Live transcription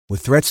With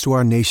threats to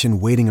our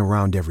nation waiting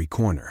around every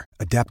corner,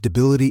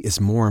 adaptability is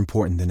more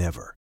important than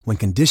ever. When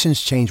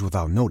conditions change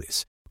without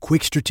notice,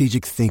 quick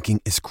strategic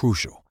thinking is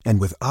crucial.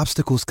 And with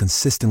obstacles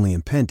consistently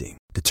impending,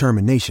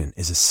 determination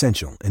is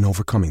essential in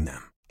overcoming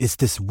them. It's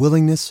this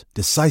willingness,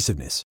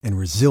 decisiveness, and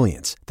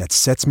resilience that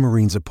sets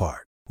Marines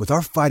apart. With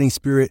our fighting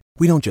spirit,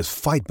 we don't just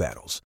fight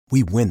battles,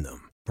 we win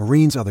them.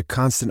 Marines are the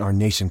constant our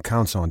nation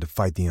counts on to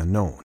fight the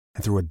unknown.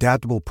 And through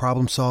adaptable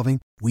problem solving,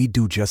 we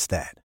do just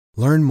that.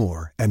 Learn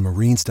more at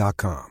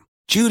marines.com.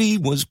 Judy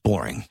was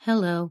boring.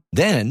 Hello.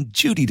 Then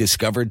Judy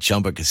discovered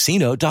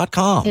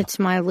ChumbaCasino.com. It's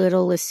my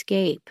little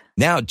escape.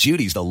 Now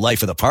Judy's the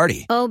life of the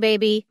party. Oh,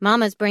 baby,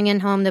 mama's bringing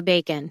home the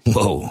bacon.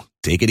 Whoa,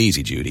 take it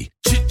easy, Judy.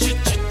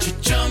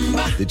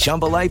 The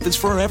Chumba life is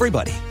for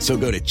everybody. So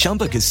go to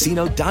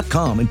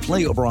ChumbaCasino.com and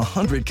play over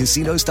 100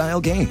 casino-style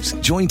games.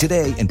 Join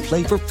today and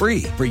play for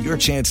free for your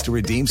chance to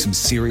redeem some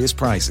serious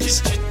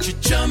prizes.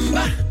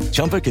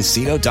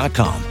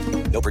 ChumbaCasino.com.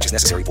 No purchase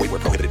necessary. Void where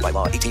prohibited by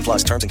law. 18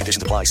 plus terms and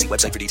conditions apply. See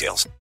website for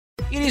details.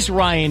 It is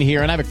Ryan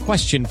here, and I have a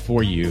question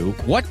for you.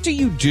 What do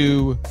you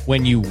do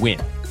when you win?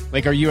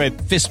 Like, are you a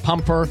fist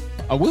pumper,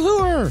 a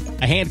woo-hooer,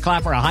 a hand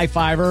clapper, a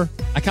high-fiver?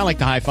 I kind of like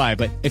the high-five,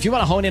 but if you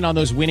want to hone in on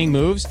those winning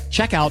moves,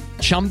 check out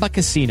Chumba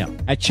Casino.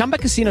 At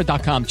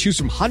ChumbaCasino.com, choose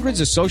from hundreds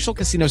of social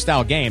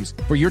casino-style games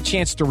for your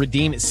chance to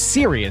redeem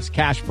serious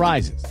cash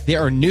prizes.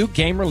 There are new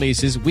game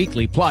releases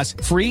weekly, plus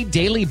free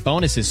daily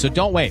bonuses, so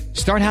don't wait.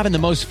 Start having the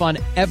most fun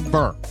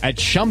ever at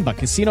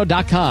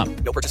ChumbaCasino.com.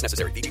 No purchase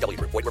necessary. VGW.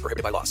 Void where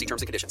prohibited by law. See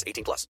terms and conditions.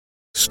 18 plus.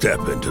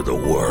 Step into the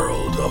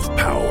world of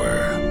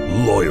power,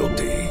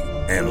 loyalty,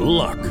 and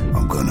luck.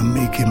 I'm gonna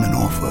make him an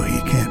offer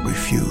he can't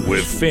refuse.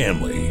 With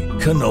family,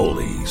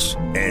 cannolis,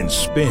 and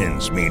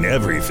spins mean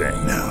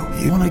everything. Now,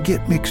 you wanna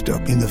get mixed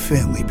up in the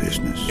family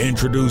business.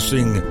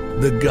 Introducing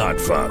The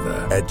Godfather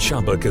at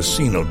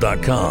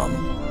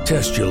ChumbaCasino.com.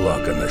 Test your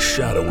luck in the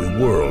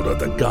shadowy world of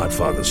The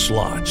Godfather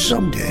slot.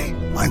 Someday,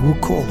 I will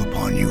call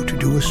upon you to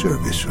do a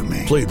service for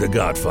me. Play The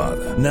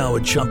Godfather, now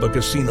at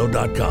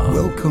ChumbaCasino.com.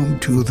 Welcome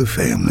to the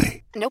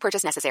family. No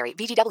purchase necessary.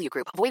 VGW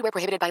Group. Void where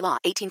prohibited by law.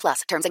 18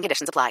 plus. Terms and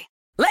conditions apply.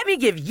 Let me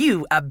give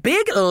you a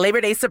big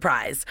Labor Day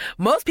surprise.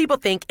 Most people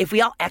think if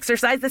we all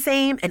exercise the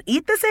same and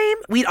eat the same,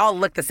 we'd all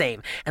look the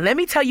same. And let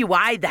me tell you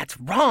why that's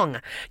wrong.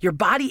 Your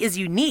body is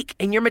unique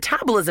and your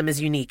metabolism is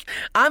unique.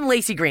 I'm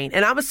Lacey Green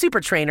and I'm a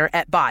super trainer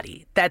at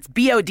Body. That's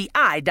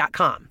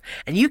BODI.com.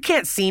 And you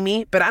can't see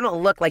me, but I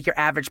don't look like your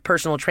average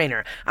personal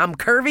trainer. I'm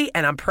curvy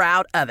and I'm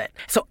proud of it.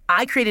 So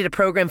I created a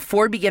program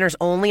for beginners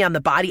only on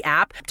the Body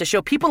app to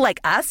show people like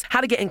us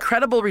how to get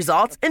incredible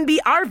results and be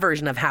our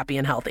version of happy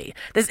and healthy.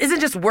 This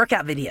isn't just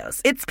workout videos.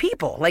 It's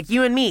people like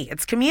you and me.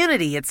 It's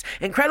community. It's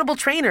incredible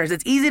trainers.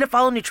 It's easy to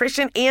follow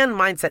nutrition and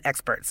mindset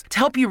experts to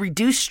help you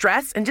reduce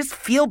stress and just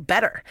feel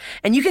better.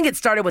 And you can get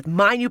started with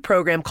my new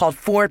program called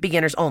For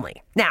Beginners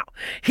Only. Now,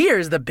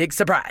 here's the big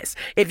surprise.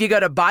 If you go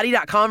to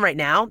body.com right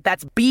now,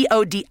 that's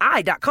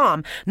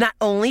BODI.com, not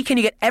only can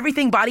you get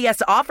everything Body has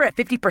to offer at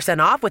 50%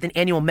 off with an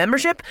annual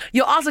membership,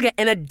 you'll also get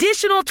an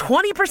additional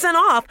 20%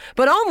 off,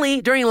 but only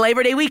during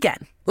Labor Day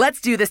weekend.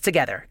 Let's do this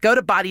together. Go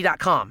to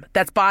body.com.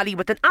 That's body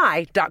with an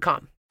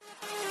I.com.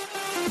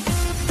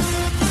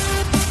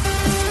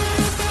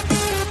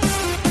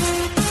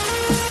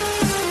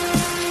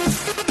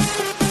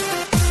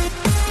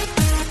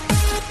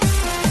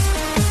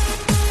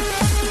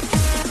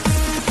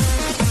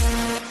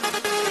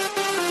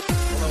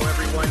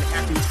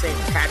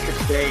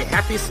 Day,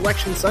 happy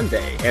Selection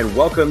Sunday, and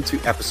welcome to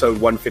episode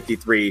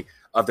 153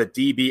 of the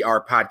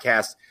DBR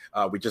podcast.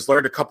 We just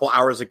learned a couple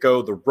hours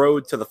ago the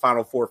road to the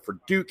Final Four for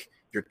Duke,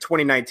 your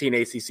 2019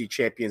 ACC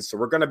champions. So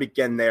we're going to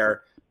begin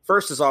there.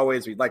 First, as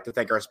always, we'd like to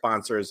thank our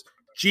sponsors,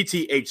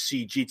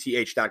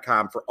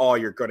 GTHCGTH.com for all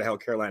your Go to Hell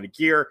Carolina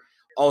gear.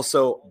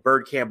 Also,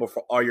 Bird Campbell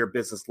for all your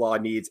business law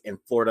needs in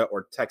Florida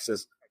or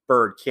Texas.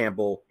 Bird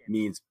Campbell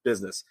means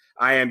business.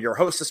 I am your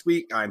host this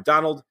week. I'm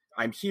Donald.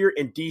 I'm here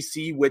in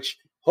DC, which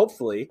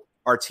hopefully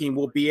our team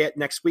will be at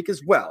next week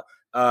as well.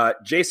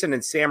 Jason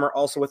and Sam are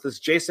also with us.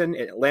 Jason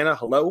in Atlanta,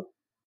 hello.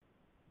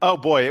 Oh,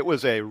 boy, it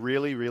was a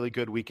really, really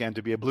good weekend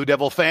to be a Blue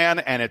Devil fan,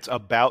 and it's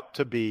about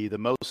to be the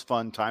most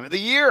fun time of the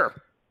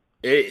year.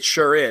 It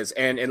sure is.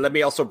 And let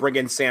me also bring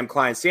in Sam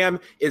Klein. Sam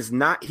is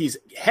not – he's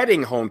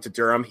heading home to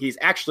Durham. He's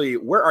actually –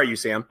 where are you,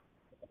 Sam?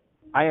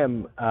 I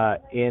am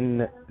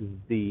in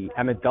the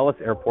Emmett Dulles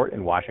Airport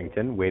in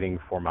Washington waiting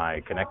for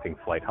my connecting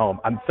flight home.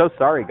 I'm so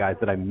sorry, guys,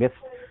 that I missed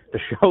the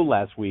show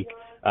last week.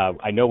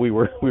 I know we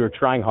were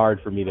trying hard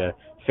for me to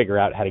figure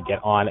out how to get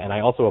on, and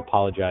I also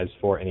apologize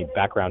for any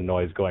background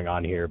noise going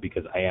on here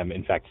because I am,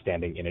 in fact,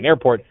 standing in an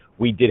airport.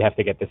 We did have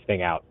to get this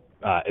thing out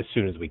as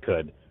soon as we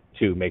could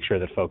to make sure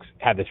that folks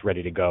had this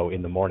ready to go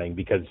in the morning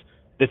because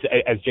this,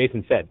 as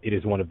Jason said, it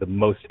is one of the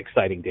most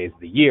exciting days of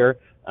the year.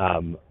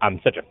 I'm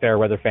such a fair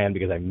weather fan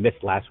because I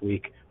missed last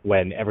week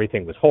when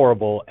everything was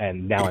horrible,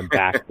 and now I'm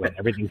back when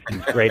everything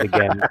seems great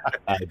again.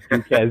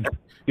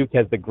 Duke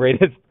has the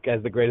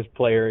greatest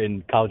player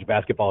in college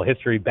basketball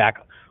history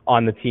back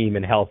on the team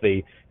and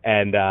healthy,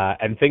 and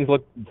things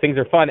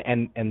are fun.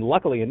 And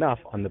luckily enough,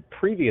 on the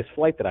previous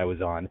flight that I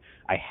was on,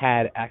 I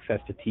had access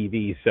to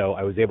TV, so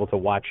I was able to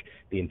watch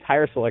the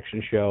entire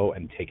selection show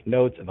and take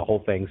notes and the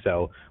whole thing.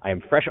 So I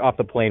am fresh off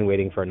the plane,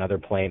 waiting for another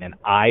plane, and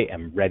I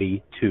am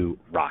ready to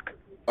rock.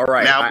 All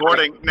right. Now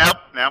boarding.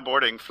 Now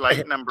boarding.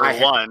 Flight number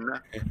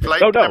one.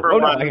 Flight number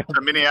one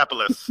to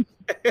Minneapolis.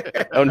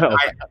 Oh no!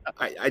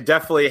 I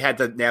definitely had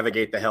to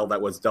navigate the hell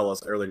that was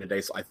Dulles earlier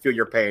today, so I feel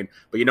your pain.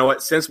 But you know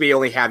what? Since we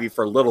only have you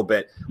for a little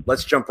bit,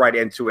 let's jump right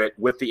into it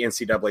with the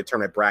NCAA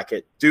tournament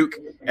bracket. Duke,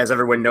 as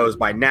everyone knows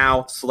by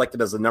now,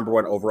 selected as the number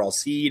 1 overall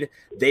seed.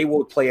 They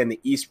will play in the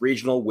East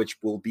Regional, which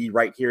will be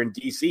right here in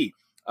DC.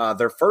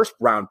 Their first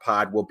round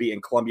pod will be in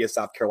Columbia,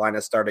 South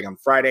Carolina, starting on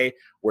Friday,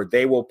 where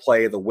they will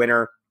play the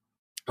winner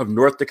of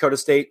North Dakota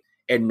State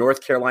and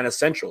North Carolina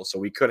Central. So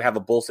we could have a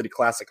Bull City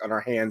Classic on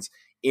our hands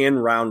in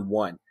round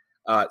 1.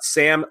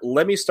 Sam,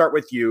 let me start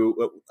with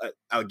you.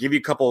 I'll give you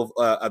a couple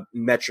of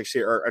metrics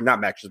here, or not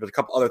metrics, but a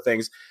couple other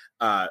things.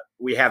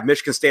 We have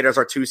Michigan State as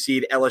our 2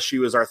 seed,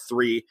 LSU as our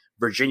 3,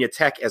 Virginia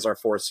Tech as our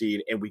 4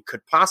 seed, and we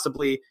could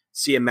possibly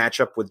see a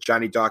matchup with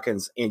Johnny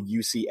Dawkins and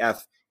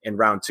UCF in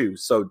round 2.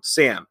 So,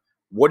 Sam,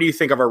 what do you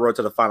think of our road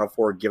to the Final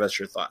Four? Give us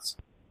your thoughts.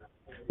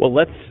 Well,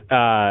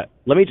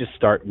 let me just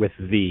start with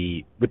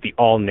the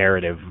all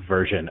narrative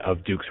version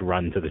of Duke's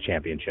run to the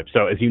championship.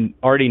 So as you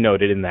already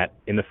noted, in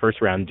the first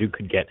round, Duke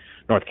could get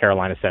North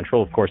Carolina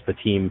Central, of course, the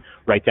team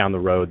right down the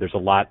road. There's a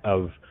lot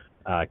of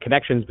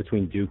connections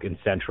between Duke and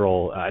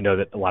Central. I know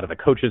that a lot of the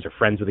coaches are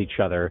friends with each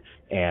other,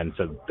 and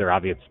so there are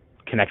obvious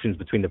connections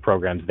between the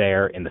programs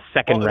there. In the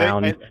second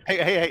round,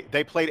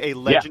 they played a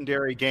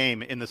legendary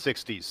game in the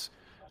 60s.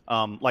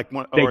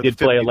 They did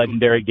play a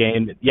legendary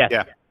game. Yes.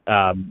 Yeah.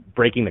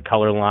 Breaking the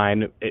color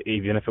line,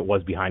 even if it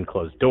was behind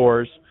closed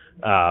doors.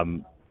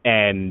 And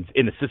then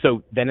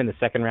in the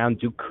second round,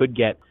 Duke could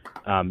get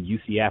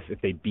UCF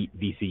if they beat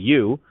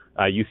VCU.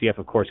 UCF,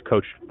 of course,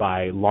 coached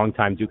by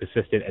longtime Duke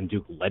assistant and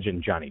Duke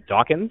legend Johnny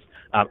Dawkins.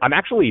 I'm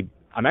actually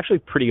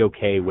pretty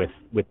okay with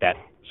that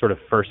sort of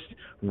first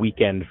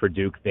weekend for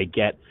Duke. They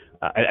get,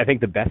 I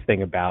think the best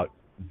thing about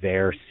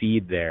their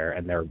seed there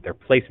and their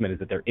placement is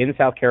that they're in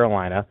South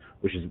Carolina,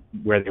 which is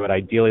where they would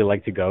ideally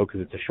like to go because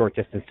it's a short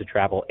distance to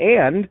travel,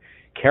 and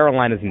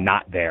Carolina's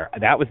not there.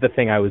 That was the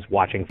thing I was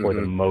watching for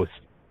the most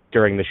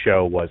during the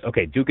show was,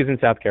 okay, Duke is in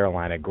South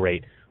Carolina,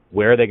 great.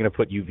 Where are they going to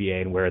put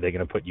UVA and where are they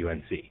going to put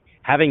UNC?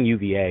 Having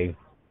UVA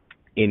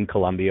in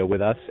Columbia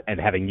with us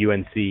and having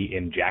UNC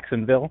in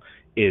Jacksonville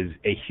is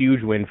a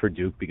huge win for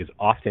Duke because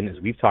often,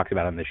 as we've talked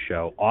about on this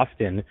show,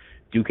 often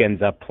Duke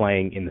ends up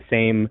playing in the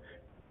same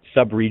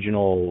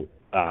sub-regional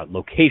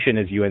location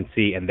as UNC,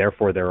 and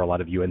therefore there are a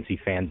lot of UNC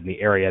fans in the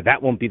area.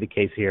 That won't be the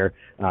case here,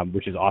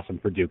 which is awesome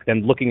for Duke.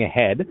 Then looking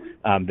ahead,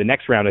 the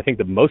next round, I think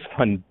the most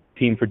fun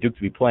team for Duke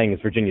to be playing is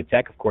Virginia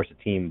Tech, of course,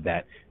 a team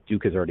that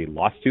Duke has already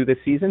lost to this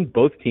season.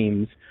 Both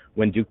teams,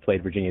 when Duke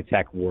played Virginia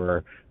Tech,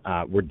 were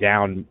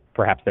down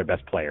perhaps their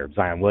best player,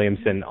 Zion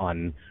Williamson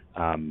on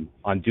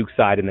Duke's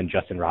side, and then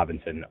Justin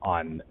Robinson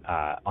on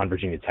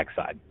Virginia Tech's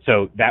side.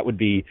 So that would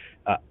be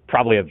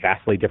probably a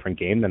vastly different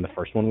game than the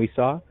first one we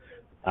saw.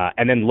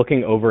 And then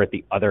looking over at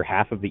the other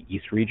half of the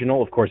East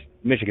Regional, of course,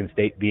 Michigan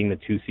State being the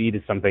 2 seed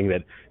is something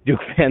that Duke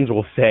fans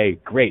will say,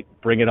 great,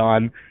 bring it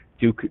on.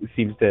 Duke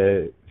seems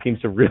to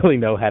really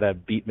know how to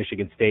beat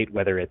Michigan State,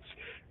 whether it's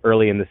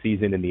early in the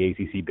season in the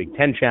ACC Big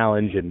Ten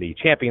Challenge and the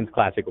Champions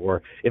Classic,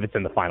 or if it's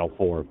in the Final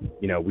Four.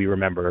 You know, we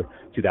remember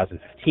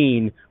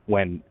 2015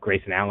 when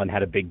Grayson Allen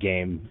had a big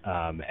game,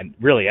 and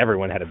really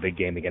everyone had a big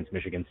game against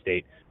Michigan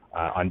State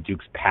on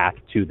Duke's path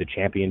to the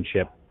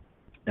championship.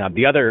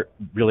 The other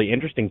really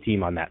interesting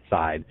team on that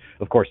side,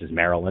 of course, is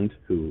Maryland,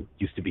 who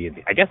used to be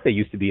in I guess they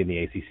used to be in the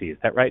ACC. Is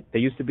that right? They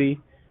used to be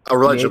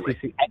allegedly.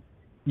 In the ACC.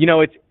 You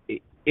know,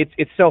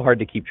 it's so hard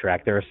to keep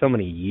track. There are so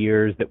many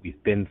years that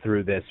we've been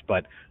through this,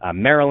 but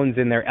Maryland's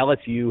in there.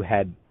 LSU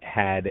had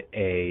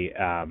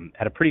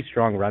a pretty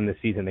strong run this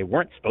season. They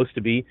weren't supposed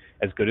to be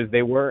as good as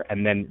they were,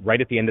 and then right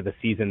at the end of the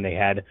season, they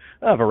had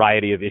a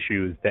variety of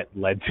issues that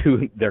led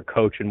to their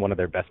coach and one of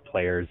their best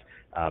players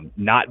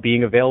not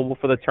being available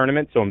for the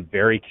tournament. So I'm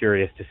very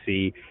curious to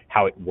see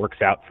how it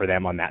works out for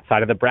them on that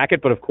side of the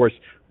bracket. But of course,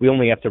 we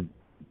only have to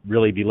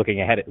really be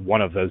looking ahead at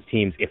one of those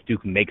teams if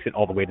Duke makes it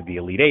all the way to the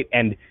Elite Eight.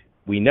 And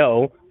we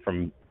know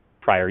from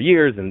prior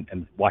years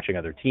and watching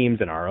other teams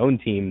and our own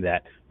team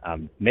that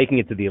making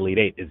it to the Elite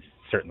Eight is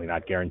certainly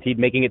not guaranteed.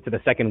 Making it to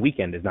the second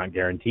weekend is not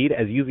guaranteed.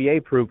 As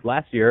UVA proved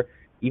last year,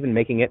 even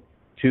making it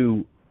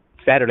to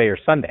Saturday or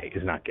Sunday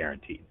is not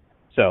guaranteed.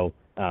 So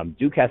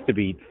Duke has to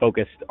be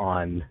focused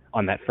on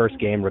that first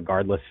game,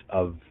 regardless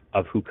of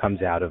who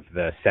comes out of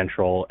the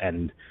Central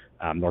and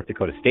North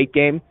Dakota State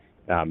game.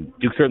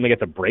 Duke certainly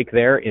gets a break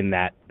there in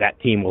that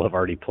team will have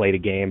already played a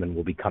game and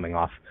will be coming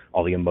off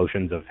all the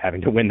emotions of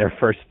having to win their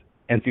first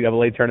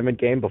NCAA tournament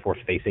game before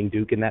facing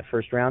Duke in that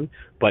first round.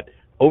 But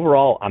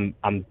overall,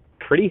 I'm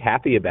pretty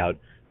happy about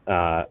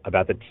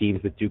the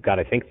teams that Duke got.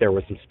 I think there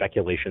was some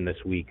speculation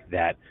this week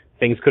that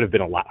things could have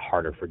been a lot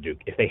harder for Duke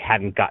if they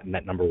hadn't gotten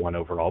that number 1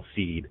 overall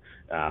seed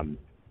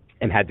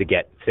and had to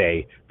get,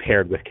 say,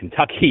 paired with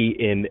Kentucky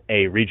in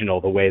a regional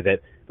the way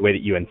that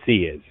UNC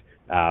is.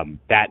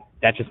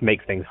 That just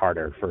makes things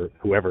harder for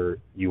whoever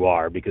you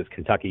are, because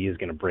Kentucky is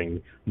going to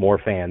bring more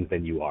fans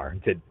than you are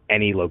to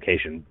any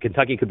location.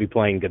 Kentucky could be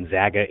playing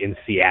Gonzaga in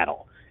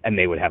Seattle, and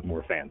they would have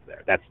more fans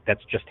there.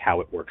 That's just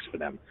how it works for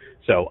them.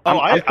 So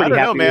I don't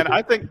know, man.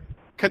 I think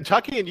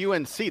Kentucky and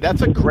UNC,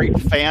 that's a great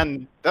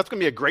fan. That's going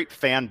to be a great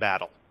fan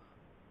battle.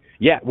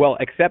 Yeah, well,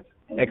 except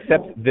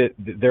that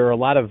there are a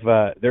lot of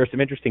there are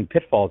some interesting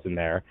pitfalls in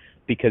there,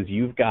 because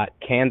you've got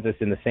Kansas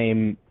in the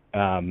same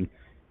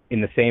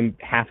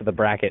half of the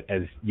bracket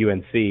as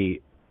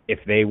UNC. If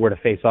they were to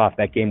face off,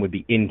 that game would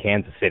be in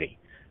Kansas City.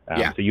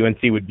 So UNC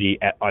would be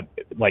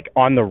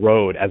on the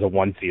road as a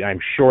 1 seed. I'm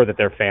sure that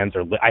their fans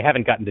are. I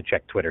haven't gotten to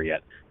check Twitter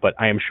yet, but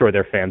I am sure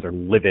their fans are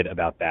livid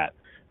about that,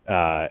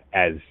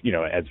 as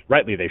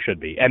rightly they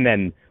should be. And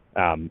then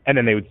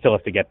they would still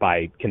have to get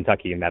by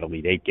Kentucky in that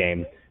Elite Eight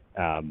game.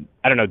 I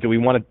don't know. Do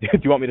you want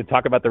me to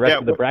talk about the rest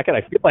of the bracket?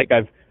 I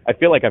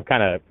feel like I've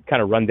kind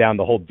of run down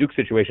the whole Duke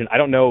situation. I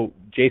don't know,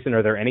 Jason,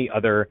 are there any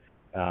other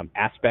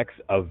aspects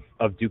of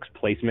Duke's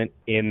placement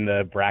in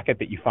the bracket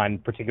that you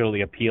find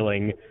particularly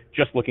appealing,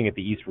 just looking at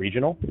the East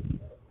Regional?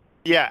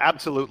 Yeah,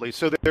 absolutely.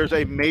 So there's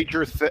a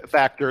major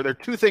factor. There are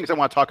two things I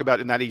want to talk about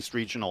in that East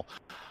Regional.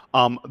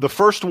 The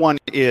first one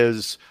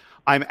is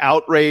I'm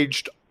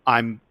outraged.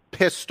 I'm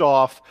pissed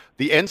off.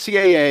 The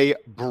NCAA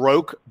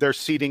broke their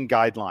seating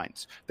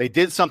guidelines. They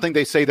did something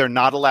they say they're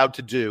not allowed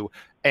to do.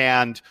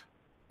 And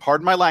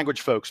pardon my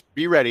language, folks,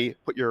 be ready.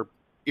 Put your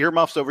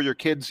earmuffs over your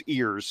kids'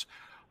 ears.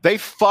 They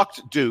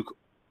fucked Duke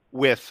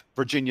with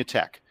Virginia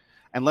Tech.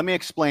 And let me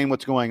explain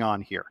what's going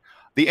on here.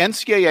 The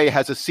NCAA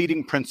has a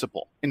seeding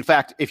principle. In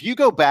fact, if you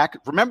go back,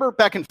 remember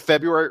back in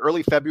February,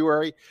 early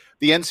February,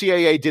 the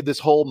NCAA did this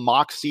whole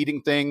mock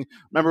seeding thing.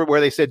 Remember where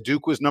they said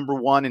Duke was number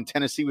 1 and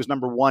Tennessee was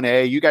number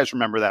 1A? You guys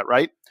remember that,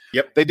 right?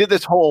 Yep. They did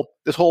this whole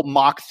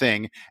mock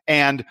thing.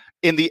 And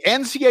in the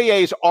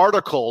NCAA's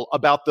article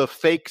about the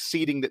fake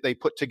seeding that they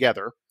put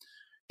together,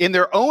 in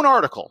their own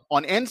article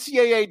on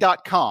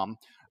NCAA.com,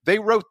 they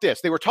wrote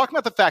this. They were talking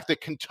about the fact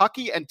that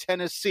Kentucky and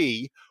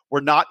Tennessee were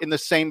not in the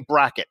same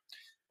bracket.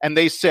 And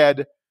they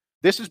said,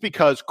 this is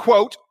because,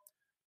 quote,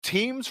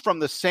 teams from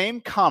the same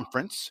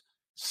conference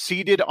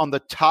seated on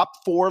the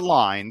top 4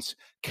 lines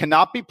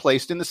cannot be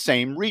placed in the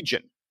same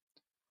region.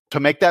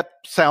 To make that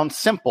sound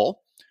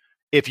simple,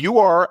 if you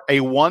are a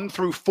 1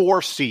 through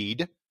 4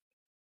 seed,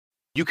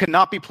 you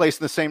cannot be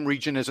placed in the same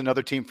region as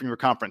another team from your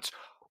conference.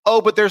 Oh,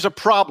 but there's a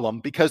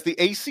problem, because the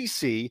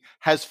ACC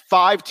has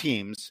 5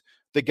 teams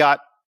that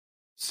got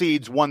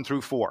seeds 1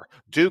 through 4.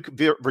 Duke,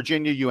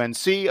 Virginia,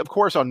 UNC, of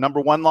course, on number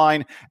 1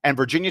 line, and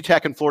Virginia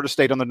Tech and Florida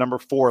State on the number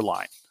 4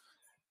 line.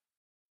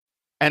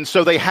 And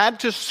so they had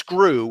to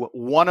screw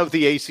one of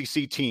the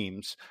ACC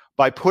teams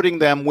by putting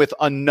them with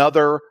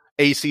another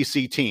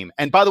ACC team.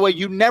 And by the way,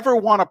 you never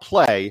want to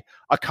play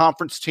a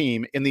conference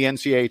team in the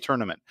NCAA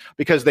tournament,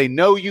 because they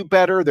know you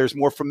better. There's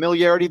more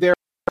familiarity there.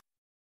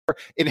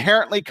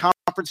 Inherently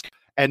conference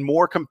and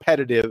more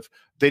competitive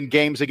than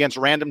games against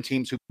random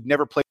teams who've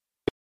never played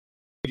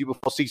you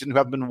before season, who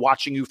have been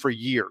watching you for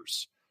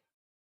years.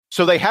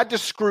 So they had to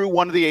screw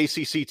one of the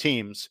ACC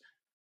teams.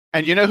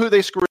 And you know who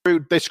they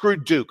screwed? They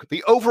screwed Duke,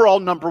 the overall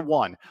number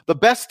 1, the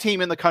best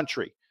team in the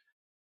country.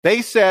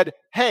 They said,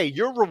 hey,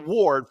 your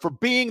reward for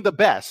being the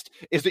best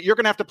is that you're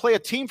going to have to play a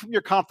team from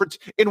your conference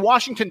in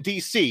Washington,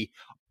 D.C.,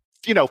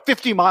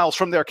 50 miles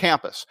from their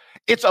campus.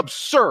 It's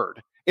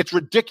absurd. It's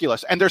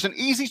ridiculous. And there's an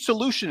easy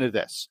solution to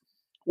this.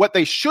 What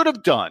they should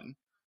have done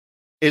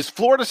is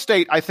Florida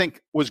State, I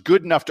think, was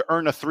good enough to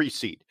earn a 3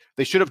 seed.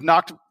 They should have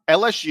knocked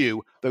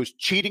LSU, those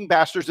cheating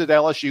bastards at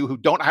LSU who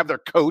don't have their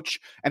coach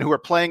and who are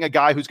playing a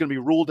guy who's going to be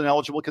ruled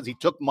ineligible because he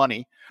took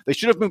money. They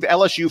should have moved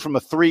LSU from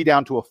a 3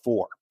 down to a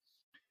 4.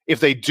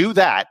 If they do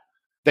that,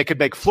 they could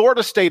make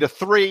Florida State a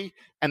 3,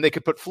 and they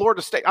could put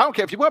Florida State. I don't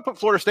care. If you want to put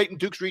Florida State in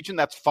Duke's region,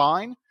 that's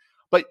fine.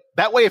 But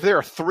that way, if they're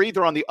a 3,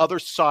 they're on the other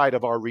side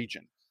of our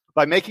region.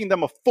 By making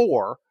them a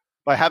 4,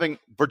 by having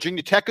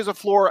Virginia Tech as a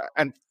 4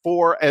 and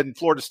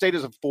Florida State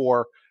as a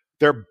 4,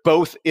 they're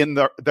both in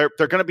the. They're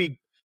going to be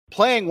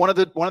playing one of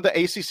the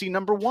ACC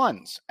number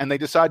 1s, and they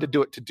decide to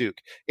do it to Duke.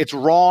 It's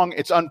wrong.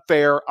 It's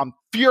unfair. I'm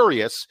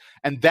furious,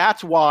 and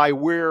that's why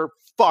we're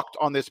fucked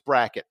on this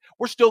bracket.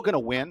 We're still going to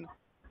win.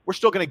 We're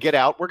still going to get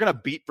out. We're going to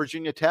beat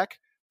Virginia Tech,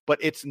 but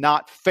it's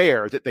not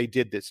fair that they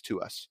did this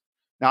to us.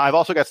 Now, I've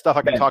also got stuff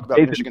I can talk about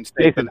Michigan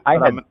State. Jason, I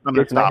had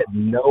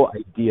no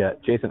idea.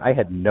 Jason, I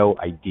had no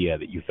idea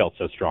that you felt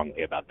so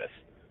strongly about this.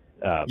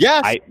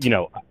 Yes.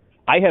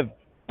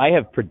 I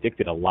have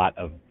predicted a lot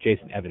of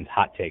Jason Evans'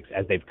 hot takes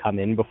as they've come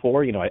in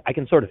before. I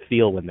can sort of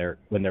feel when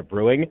they're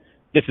brewing.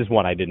 This is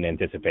one I didn't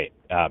anticipate.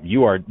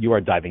 You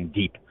are diving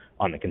deep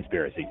on the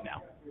conspiracies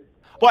now.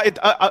 Well,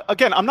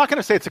 again, I'm not going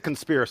to say it's a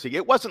conspiracy.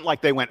 It wasn't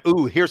like they went,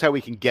 ooh, here's how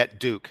we can get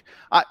Duke.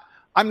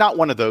 I'm not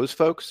one of those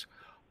folks,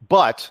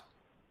 but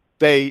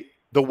the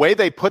way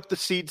they put the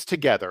seeds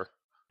together,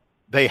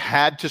 they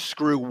had to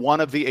screw one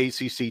of the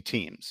ACC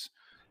teams.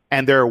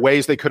 And there are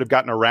ways they could have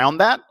gotten around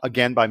that,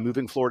 again, by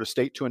moving Florida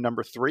State to a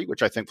number 3,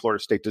 which I think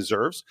Florida State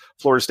deserves.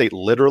 Florida State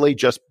literally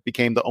just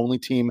became the only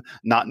team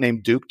not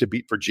named Duke to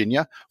beat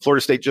Virginia.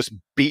 Florida State just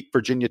beat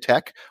Virginia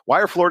Tech. Why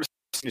are Florida State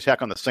and Virginia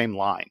Tech on the same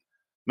line?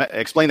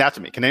 Explain that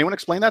to me. Can anyone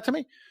explain that to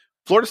me?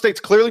 Florida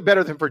State's clearly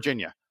better than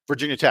Virginia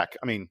Tech.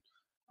 I mean,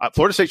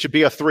 Florida State should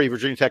be a 3.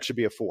 Virginia Tech should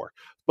be a 4.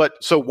 But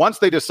so once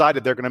they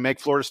decided they're going to make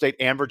Florida State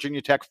and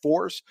Virginia Tech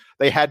 4s,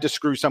 they had to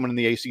screw someone in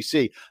the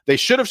ACC. They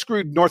should have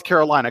screwed North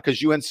Carolina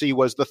because UNC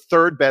was the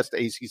 3rd best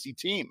ACC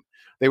team.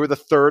 They were the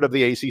 3rd of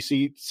the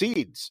ACC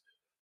seeds.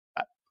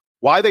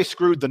 Why they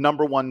screwed the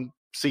number 1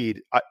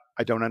 seed,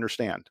 I don't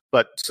understand.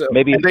 But so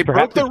maybe they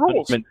broke their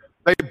rules.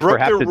 They broke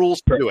their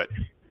rules to do it.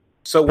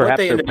 So what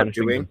they ended up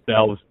doing.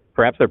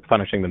 Perhaps they're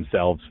punishing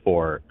themselves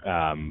for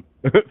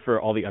for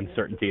all the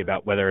uncertainty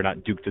about whether or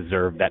not Duke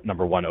deserved that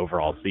number 1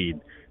 overall seed,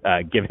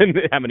 given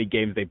how many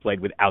games they played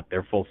without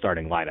their full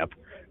starting lineup.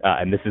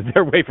 And this is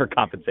their way for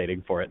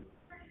compensating for it.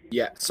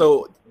 Yeah.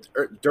 So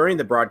during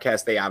the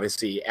broadcast, they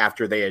obviously,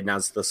 after they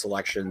announced the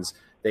selections,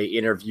 they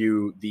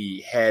interview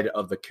the head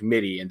of the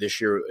committee. And this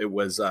year it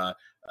was the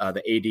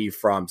AD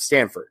from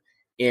Stanford.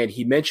 And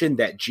he mentioned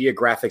that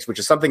geographics, which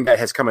is something that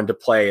has come into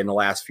play in the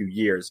last few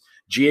years,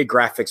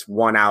 geographics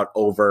won out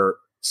over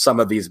some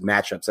of these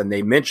matchups. And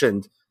they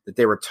mentioned that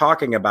they were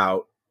talking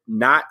about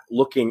not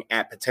looking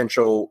at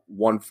potential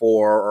 1-4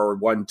 or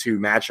 1-2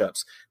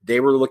 matchups. They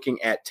were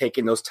looking at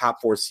taking those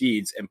top 4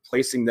 seeds and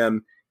placing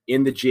them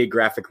in the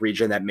geographic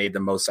region that made the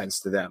most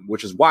sense to them,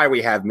 which is why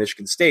we have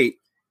Michigan State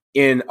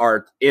in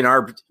our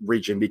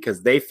region,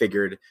 because they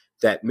figured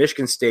that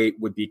Michigan State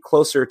would be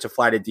closer to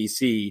fly to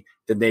DC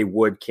than they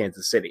would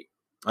Kansas City.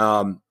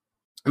 And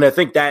I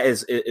think that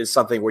is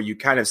something where you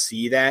kind of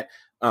see that.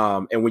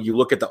 And when you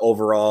look at the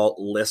overall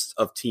list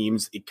of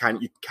teams, you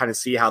kind of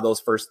see how those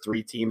first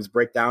 3 teams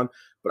break down.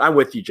 But I'm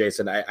with you,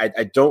 Jason.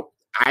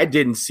 I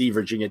didn't see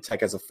Virginia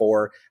Tech as a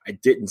 4. I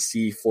didn't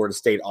see Florida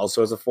State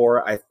also as a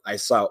 4. I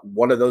saw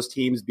one of those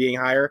teams being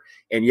higher.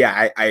 And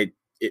yeah,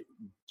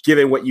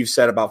 given what you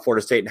said about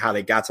Florida State and how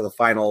they got to the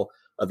final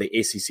of the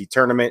ACC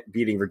tournament,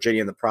 beating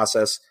Virginia in the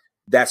process,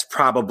 that's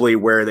probably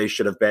where they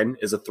should have been,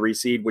 is a 3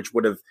 seed, which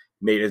would have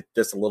made it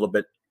just a little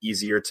bit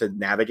easier to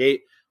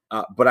navigate.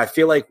 But I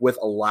feel like with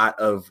a lot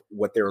of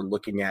what they were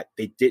looking at,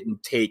 they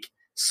didn't take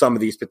some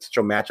of these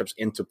potential matchups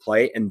into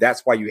play. And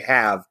that's why you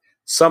have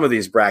some of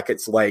these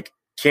brackets, like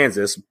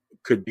Kansas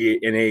could be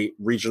in a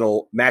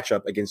regional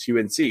matchup against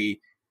UNC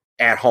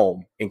at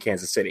home in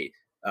Kansas City.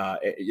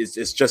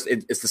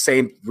 It's the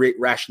same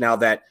rationale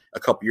that a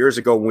couple years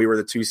ago when we were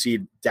the 2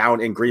 seed down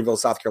in Greenville,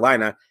 South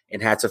Carolina,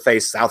 and had to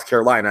face South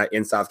Carolina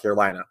in South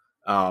Carolina.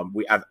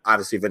 We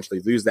obviously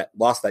eventually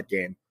lost that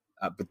game.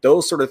 But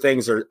those sort of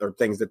things are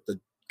things that the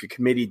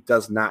committee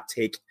does not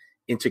take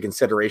into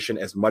consideration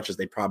as much as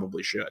they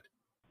probably should.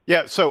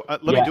 Yeah. So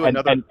let me do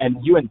another. And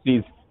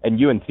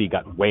UNC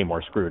got way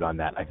more screwed on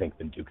that, I think,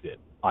 than Duke did.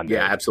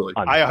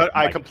 Absolutely.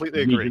 I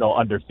completely agree. Regional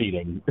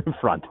underseeding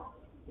front.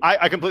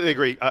 I completely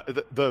agree.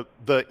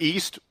 The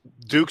East,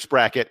 Duke's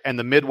bracket, and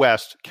the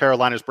Midwest,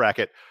 Carolina's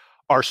bracket,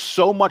 are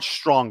so much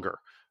stronger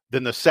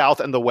than the South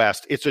and the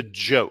West. It's a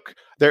joke.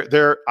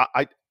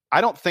 I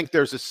don't think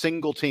there's a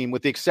single team,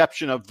 with the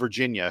exception of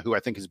Virginia, who I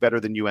think is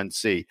better than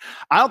UNC. I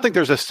don't think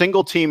there's a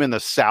single team in the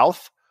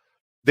South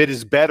that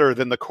is better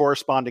than the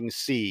corresponding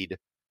seed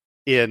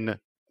in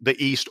the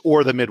East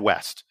or the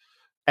Midwest.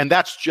 And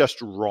that's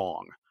just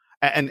wrong.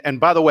 And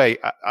by the way,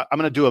 I'm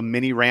going to do a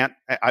mini rant.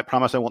 I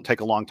promise I won't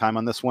take a long time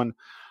on this one.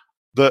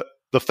 The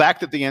fact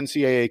that the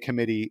NCAA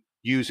committee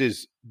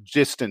uses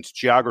distance,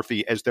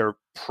 geography, as their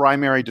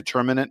primary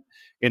determinant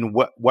in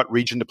what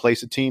region to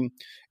place a team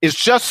is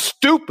just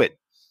stupid.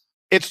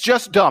 It's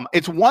just dumb.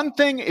 It's one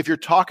thing if you're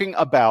talking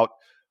about,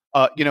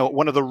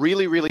 one of the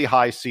really, really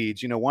high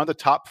seeds, one of the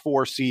top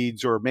 4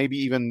 seeds, or maybe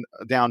even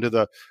down to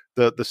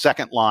the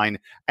second line,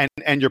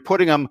 and you're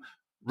putting them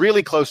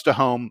really close to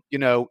home,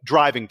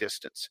 driving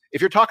distance.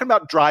 If you're talking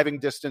about driving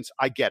distance,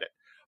 I get it.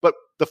 But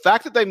the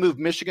fact that they moved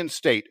Michigan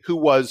State, who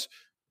was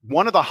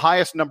one of the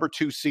highest number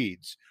 2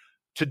 seeds,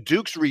 to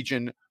Duke's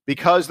region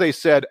because they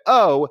said,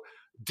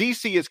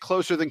 DC is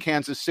closer than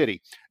Kansas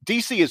City.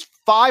 DC is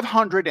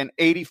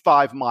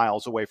 585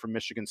 miles away from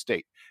Michigan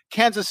State.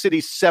 Kansas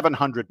City's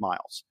 700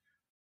 miles.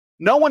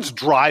 No one's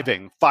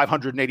driving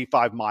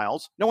 585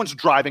 miles. No one's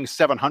driving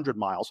 700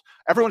 miles.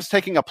 Everyone's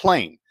taking a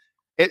plane.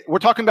 We're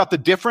talking about the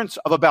difference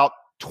of about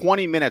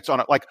 20 minutes on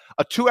it, like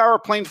a 2-hour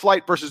plane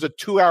flight versus a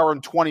 2-hour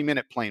and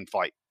 20-minute plane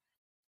flight.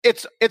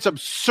 It's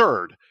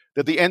absurd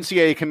that the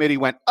NCAA committee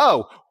went,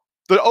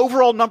 the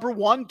overall number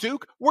 1,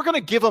 Duke, we're going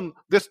to give them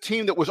this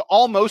team that was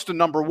almost a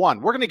number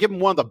 1. We're going to give them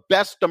one of the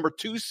best number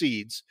 2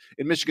 seeds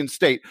in Michigan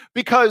State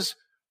because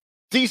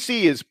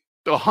DC is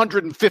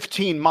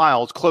 115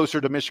 miles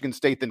closer to Michigan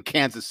State than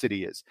Kansas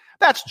City is.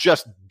 That's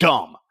just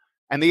dumb.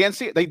 And the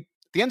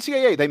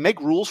NCAA, they make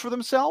rules for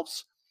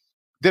themselves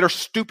that are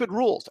stupid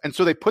rules. And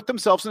so they put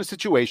themselves in a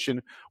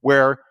situation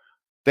where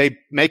they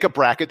make a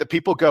bracket that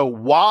people go,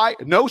 why?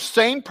 No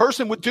sane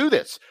person would do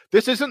this.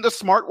 This isn't the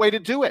smart way to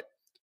do it.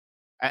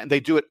 And they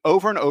do it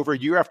over and over,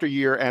 year after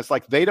year, and it's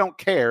like they don't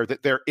care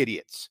that they're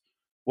idiots.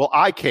 Well,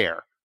 I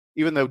care,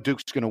 even though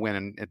Duke's going to win,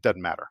 and it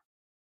doesn't matter.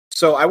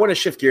 So I want to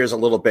shift gears a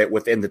little bit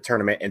within the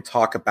tournament and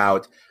talk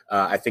about,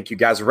 I think you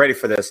guys are ready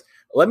for this.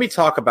 Let me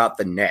talk about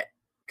the net.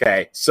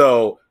 Okay,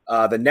 so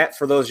the net,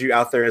 for those of you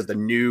out there, is the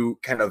new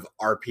kind of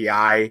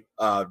RPI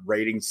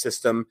rating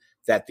system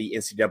that the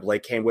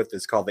NCAA came with.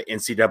 It's called the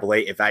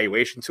NCAA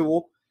evaluation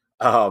tool,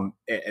 and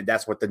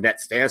that's what the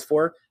net stands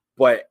for.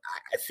 But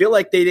I feel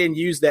like they didn't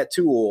use that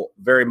tool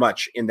very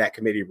much in that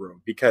committee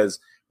room, because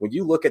when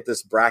you look at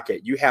this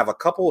bracket, you have a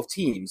couple of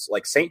teams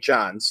like St.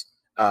 John's,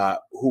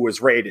 who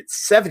was rated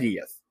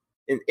 70th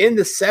in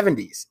the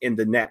 70s in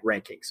the net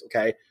rankings.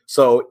 Okay,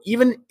 so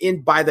even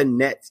by the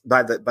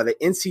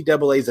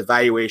NCAA's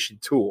evaluation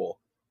tool,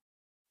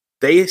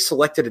 they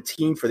selected a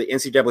team for the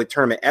NCAA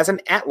tournament as an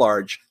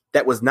at-large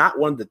that was not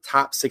one of the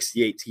top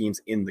 68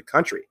 teams in the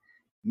country.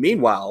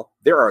 Meanwhile,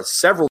 there are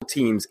several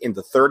teams in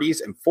the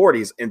 30s and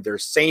 40s in their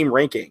same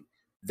ranking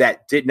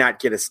that did not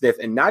get a sniff,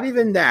 and not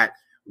even that,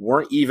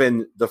 weren't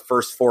even the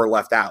first four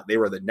left out. They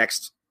were the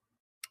next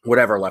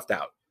whatever left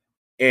out.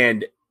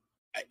 And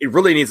it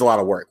really needs a lot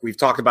of work. We've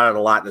talked about it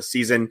a lot this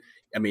season.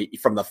 I mean,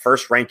 from the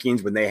first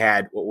rankings when they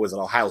had, what was it,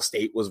 Ohio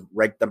State was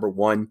ranked number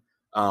 1,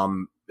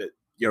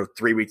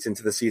 3 weeks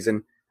into the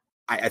season.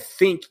 I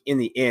think in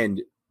the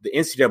end, the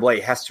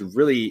NCAA has to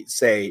really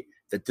say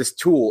that this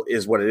tool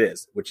is what it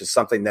is, which is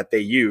something that they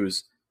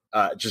use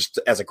just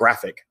as a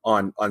graphic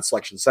on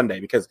Selection Sunday,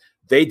 because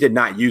they did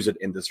not use it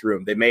in this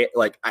room. They may,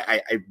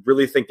 I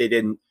really think they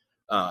didn't.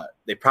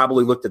 They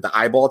probably looked at the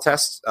eyeball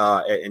test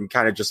and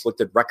kind of just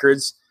looked at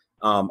records.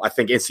 I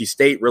think NC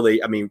State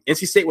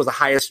NC State was the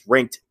highest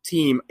ranked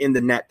team in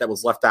the net that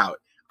was left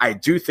out. I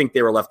do think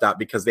they were left out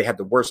because they had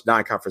the worst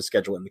non-conference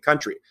schedule in the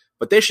country.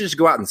 But they should just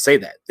go out and say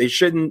that. They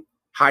shouldn't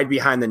hide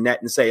behind the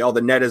net and say, oh,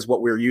 the net is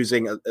what we're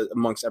using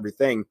amongst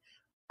everything.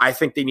 I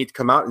think they need to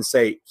come out and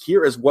say,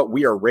 here is what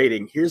we are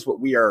rating. Here's what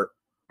we are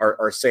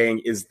saying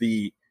is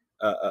the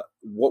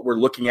what we're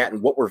looking at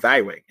and what we're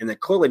valuing. And they're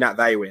clearly not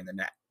valuing the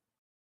net.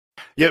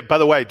 Yeah, by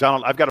the way,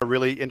 Donald, I've got a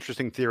really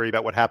interesting theory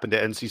about what happened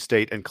to NC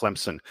State and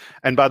Clemson.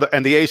 And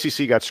the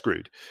ACC got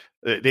screwed.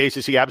 The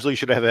ACC absolutely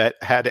should have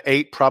had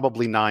 8,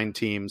 probably 9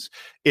 teams.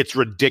 It's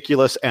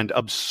ridiculous and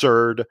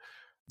absurd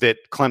that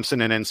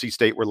Clemson and NC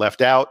State were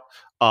left out.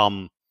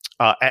 And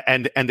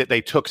that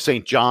they took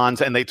St.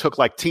 John's, and they took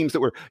like teams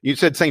that were, you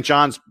said St.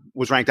 John's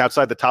was ranked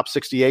outside the top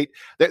 68.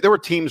 There were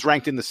teams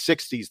ranked in the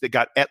 60s that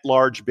got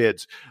at-large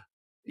bids.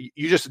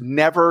 You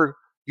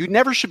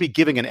never should be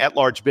giving an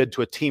at-large bid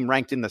to a team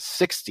ranked in the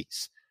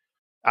 60s.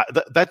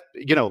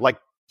 Like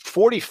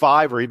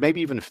 45 or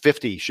maybe even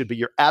 50 should be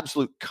your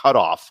absolute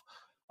cutoff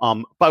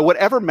by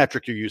whatever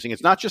metric you're using.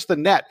 It's not just the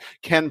net.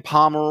 Ken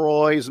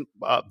Pomeroy's,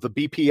 the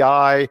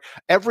BPI,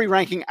 every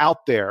ranking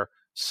out there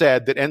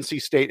said that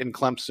NC State and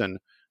Clemson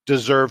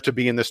deserve to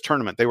be in this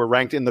tournament. They were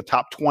ranked in the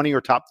top 20 or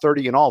top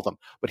 30 in all of them.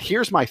 But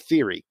here's my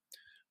theory.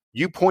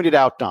 You pointed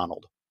out,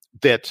 Donald,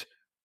 that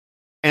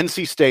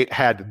NC State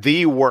had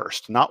the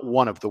worst, not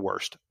one of the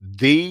worst,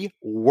 the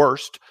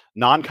worst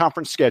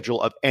non-conference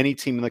schedule of any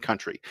team in the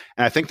country.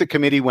 And I think the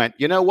committee went,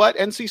 you know what,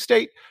 NC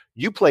State,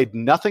 you played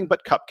nothing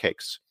but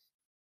cupcakes.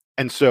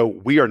 And so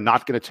we are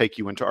not going to take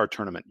you into our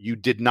tournament. You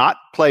did not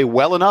play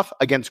well enough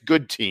against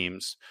good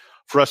teams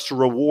for us to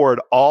reward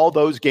all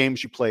those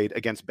games you played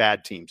against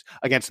bad teams,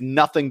 against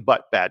nothing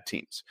but bad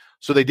teams.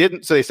 So they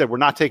didn't. So they said, we're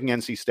not taking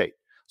NC State.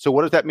 So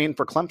what does that mean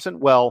for Clemson?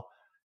 Well,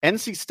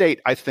 NC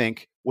State, I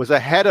think, was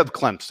ahead of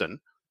Clemson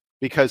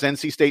because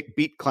NC State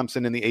beat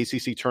Clemson in the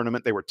ACC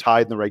tournament. They were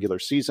tied in the regular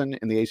season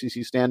in the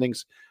ACC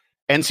standings.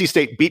 NC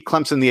State beat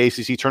Clemson in the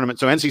ACC tournament.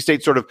 So NC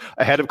State sort of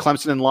ahead of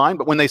Clemson in line.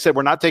 But when they said,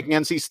 we're not taking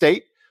NC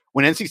State,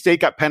 when NC State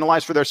got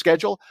penalized for their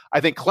schedule,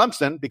 I think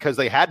Clemson, because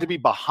they had to be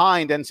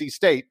behind NC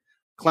State,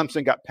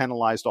 Clemson got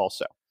penalized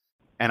also.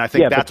 And I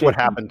think that's what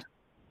happened.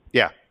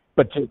 Yeah.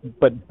 But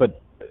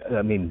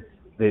I mean,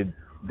 the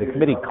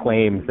committee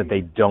claims that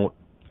they don't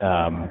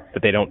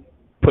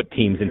put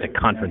teams into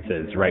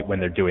conferences right when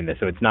they're doing this.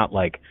 So it's not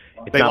like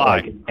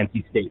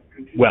NC State.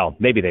 Well,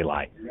 maybe they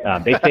lie.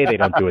 They say they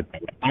don't do it.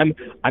 I'm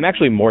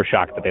actually more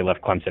shocked that they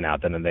left Clemson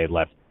out than they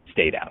left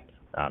State out.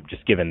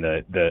 Just given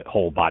the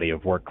whole body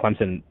of work.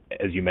 Clemson,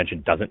 as you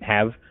mentioned, doesn't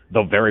have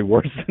the very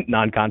worst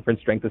non-conference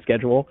strength of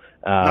schedule.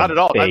 Not at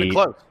all. Not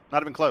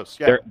even close.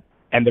 Yeah.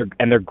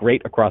 They're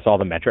great across all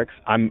the metrics.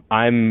 I'm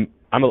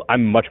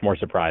much more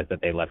surprised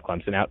that they left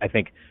Clemson out. I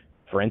think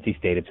for NC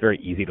State, it's very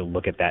easy to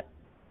look at that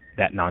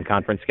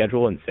non-conference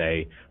schedule and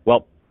say,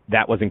 well,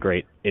 that wasn't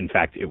great. In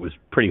fact, it was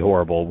pretty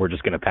horrible. We're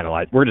just going to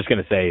penalize. We're just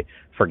going to say,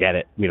 forget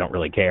it. We don't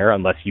really care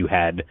unless you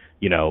had,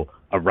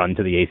 a run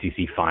to the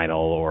ACC final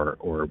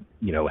or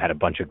had a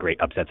bunch of great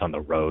upsets on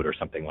the road or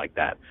something like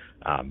that.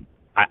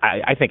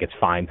 I think it's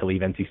fine to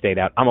leave NC State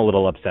out. I'm a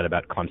little upset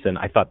about Clemson.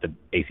 I thought the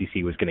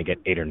ACC was going to get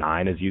 8 or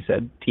 9, as you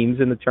said,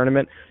 teams in the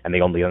tournament, and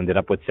they only ended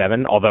up with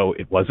 7. Although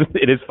it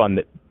is fun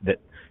that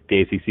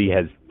the ACC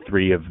has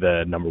 3 of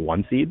the number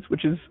 1 seeds,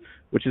 which is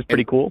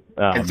pretty cool.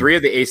 And 3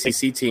 of the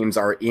ACC teams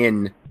are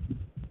in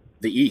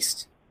the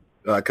East.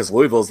 because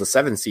Louisville is the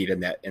 7th seed in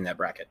that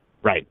bracket.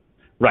 Right.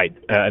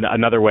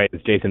 Another way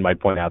is Jason might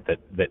point out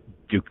that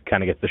Duke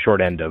kind of gets the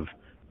short end of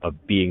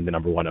being the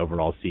number 1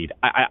 overall seed.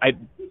 I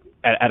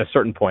at a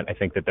certain point, I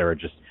think that there are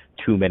just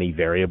too many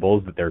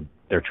variables that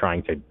they're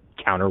trying to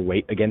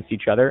counterweight against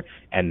each other,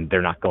 and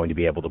they're not going to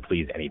be able to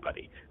please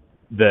anybody.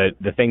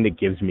 The thing that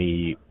gives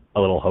me a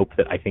little hope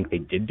that I think they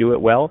did do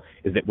it well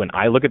is that when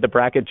I look at the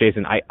bracket,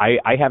 Jason,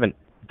 I haven't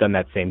done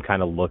that same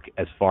kind of look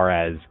as far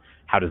as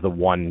how does the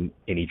 1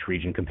 in each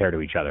region compare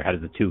to each other? How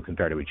does the 2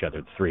 compare to each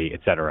other, the 3,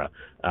 et cetera?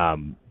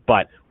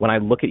 But when I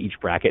look at each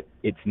bracket,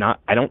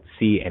 I don't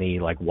see any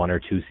like 1 or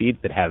 2 seeds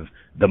that have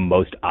the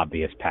most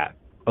obvious path.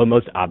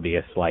 Most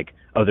obvious, like,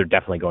 they're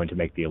definitely going to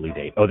make the Elite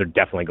Eight. They're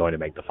definitely going to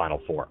make the Final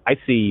Four. I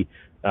see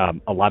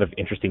a lot of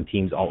interesting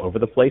teams all over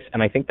the place,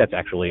 and I think that's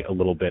actually a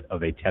little bit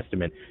of a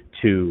testament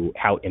to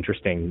how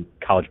interesting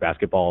college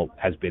basketball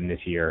has been this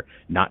year,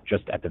 not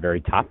just at the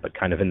very top, but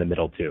kind of in the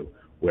middle too,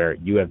 where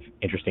you have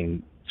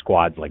interesting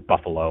squads like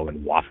Buffalo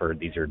and Wofford.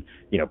 These are,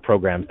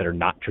 programs that are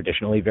not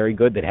traditionally very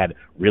good that had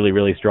really,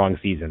 really strong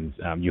seasons.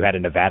 You had a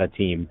Nevada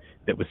team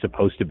that was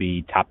supposed to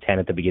be top 10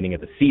 at the beginning of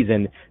the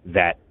season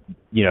that,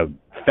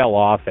 fell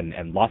off and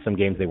lost some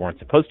games they weren't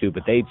supposed to,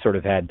 but they sort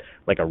of had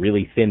like a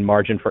really thin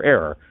margin for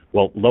error.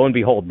 Well, lo and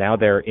behold, now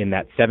they're in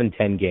that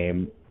 7-10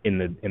 game in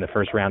the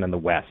first round in the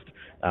West.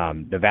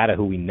 Nevada,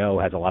 who we know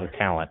has a lot of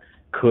talent,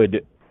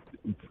 could,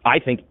 I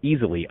think,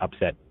 easily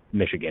upset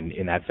Michigan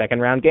in that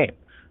second round game.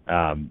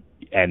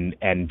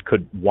 And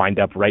could wind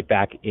up right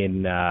back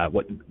in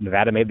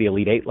Nevada made the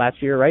Elite Eight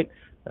last year, right?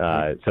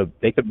 So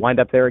they could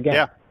wind up there again.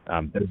 Yeah.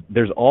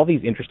 There's all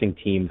these interesting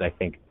teams, I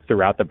think,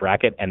 throughout the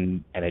bracket,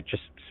 and it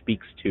just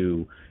speaks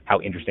to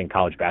how interesting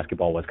college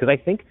basketball was. Because I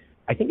think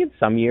in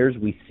some years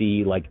we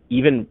see like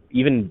even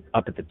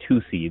up at the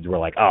 2 seeds, we're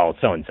like, oh,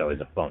 so and so is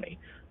a phony.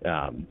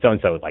 So and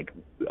so, like,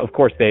 of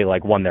course they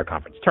like won their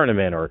conference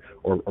tournament or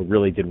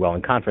really did well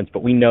in conference,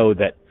 but we know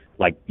that,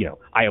 like,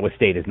 Iowa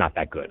State is not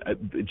that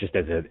good, just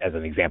as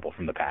an example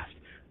from the past.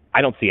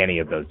 I don't see any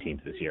of those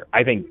teams this year.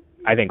 I think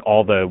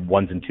all the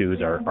 1s and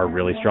 2s are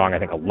really strong. I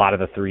think a lot of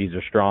the 3s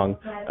are strong.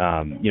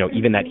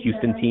 Even that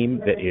Houston team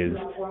that is,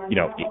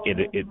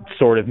 it's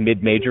sort of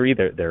mid-majory.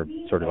 They're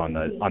sort of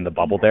on the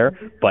bubble there,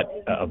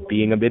 but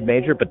being a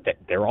mid-major, but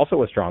they're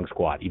also a strong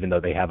squad, even though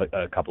they have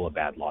a couple of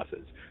bad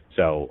losses.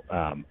 So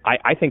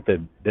I think that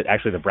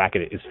actually the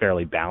bracket is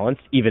fairly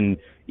balanced, even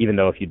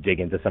though if you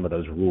dig into some of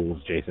those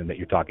rules, Jason, that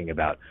you're talking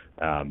about,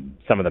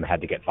 some of them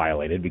had to get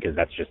violated because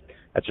that's just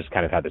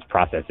kind of how this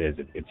process is.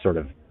 It's sort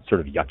of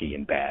yucky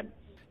and bad.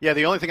 Yeah,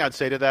 the only thing I'd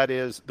say to that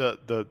is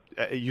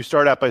you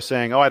start out by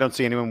saying, I don't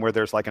see anyone where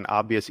there's like an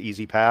obvious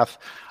easy path.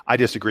 I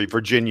disagree.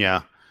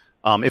 Virginia.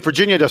 If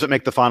Virginia doesn't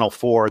make the Final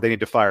Four, they need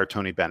to fire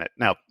Tony Bennett.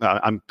 Now,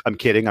 I'm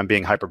kidding. I'm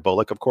being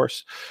hyperbolic, of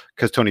course,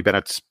 because Tony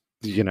Bennett's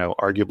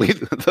arguably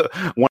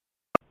the one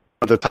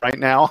of the right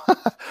now.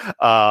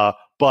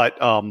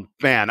 But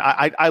man,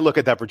 I look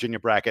at that Virginia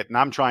bracket and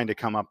I'm trying to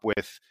come up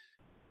with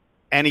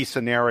any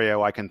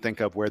scenario I can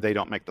think of where they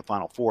don't make the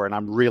Final Four, and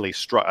I'm really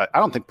I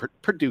don't think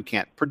Purdue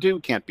can't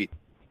beat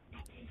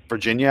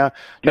Virginia.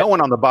 No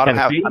one on the bottom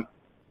half.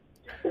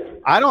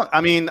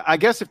 I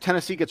guess if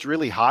Tennessee gets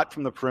really hot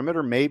from the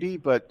perimeter, maybe.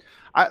 But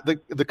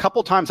the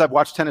couple times I've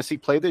watched Tennessee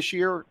play this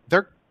year,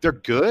 they're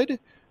good.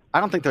 I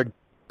don't think they're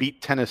beat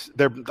Tennessee.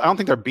 I don't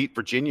think they're beat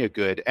Virginia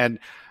good. And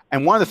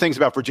one of the things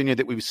about Virginia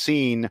that we've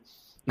seen,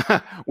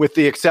 with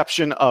the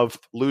exception of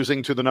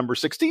losing to the number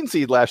 16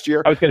 seed last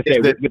year. I was going to say,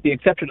 with the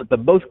exception of the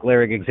most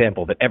glaring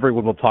example that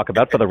everyone will talk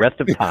about for the rest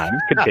of time.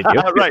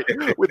 Continue. Right.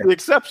 With the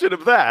exception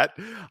of that,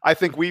 I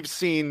think we've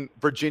seen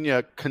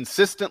Virginia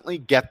consistently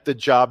get the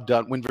job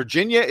done. When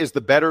Virginia is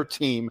the better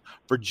team,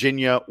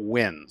 Virginia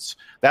wins.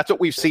 That's what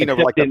we've seen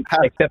over the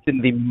past. Except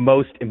in the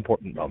most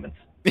important moments.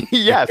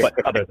 Yes. But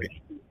other than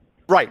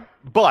right.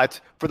 But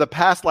for the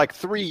past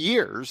 3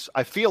 years,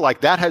 I feel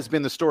like that has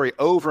been the story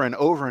over and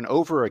over and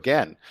over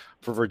again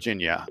for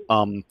Virginia.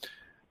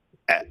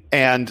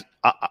 And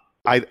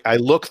I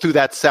look through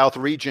that South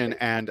region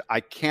and I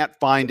can't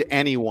find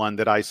anyone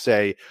that I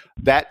say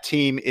that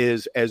team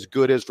is as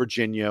good as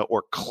Virginia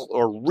or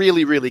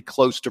really, really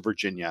close to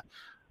Virginia.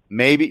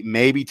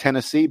 Maybe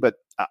Tennessee, but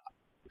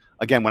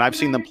again, when I've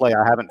seen them play,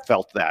 I haven't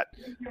felt that.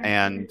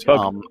 And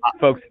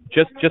folks,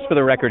 just for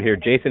the record here,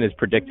 Jason is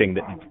predicting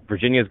that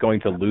Virginia is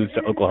going to lose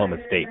to Oklahoma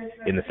State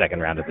in the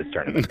second round of this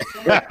tournament.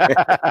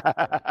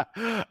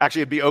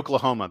 Actually, it'd be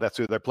Oklahoma. That's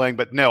who they're playing.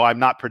 But no, I'm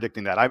not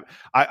predicting that.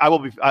 I will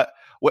be.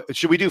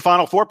 Should we do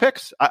Final Four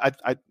picks?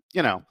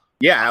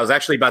 Yeah, I was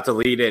actually about to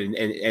lead in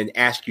and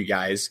ask you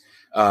guys.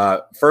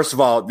 First of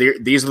all,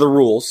 these are the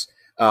rules.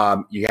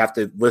 You have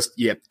to list.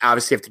 You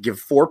obviously have to give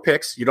 4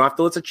 picks. You don't have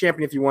to list a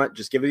champion if you want.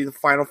 Just give it the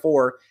final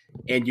 4,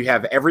 and you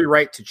have every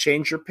right to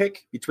change your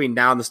pick between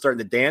now and the start of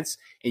the dance.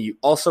 And you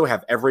also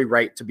have every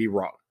right to be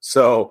wrong.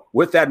 So,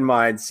 with that in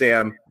mind,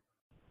 Sam,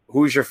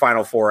 who's your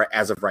final 4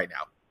 as of right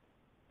now?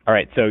 All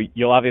right. So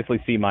you'll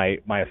obviously see my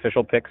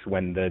official picks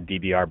when the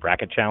DBR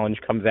bracket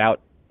challenge comes out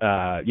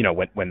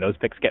when those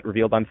picks get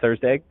revealed on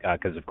Thursday,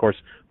 because of course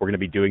we're going to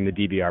be doing the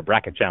DBR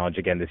bracket challenge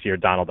again this year.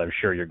 Donald, I'm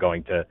sure you're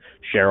going to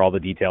share all the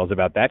details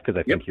about that, because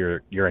I think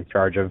you're in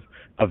charge of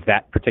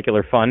that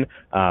particular fun.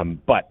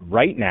 But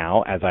right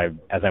now, as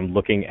I'm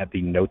looking at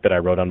the note that I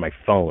wrote on my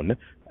phone,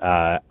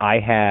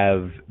 I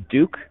have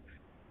Duke,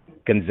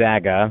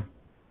 Gonzaga,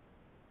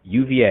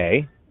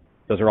 UVA.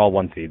 Those are all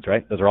one seeds,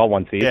 right? Those are all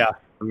one seeds. Yeah.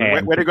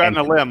 Way to go out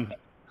on a limb.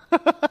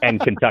 And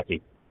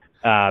Kentucky.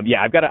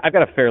 I've got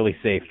a fairly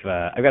safe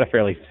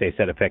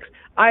set of picks.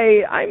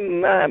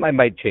 I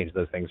might change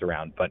those things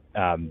around, but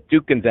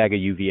Duke, Gonzaga,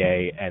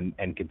 UVA,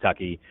 and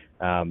Kentucky.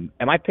 Am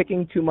I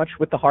picking too much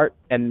with the heart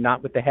and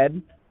not with the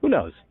head? Who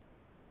knows?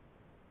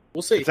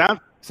 We'll see. It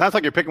sounds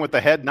like you're picking with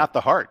the head, not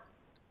the heart.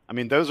 I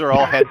mean, those are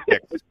all head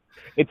picks.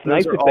 It's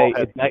nice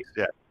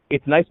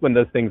when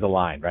those things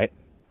align, right?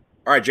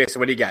 All right, Jason,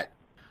 what do you got?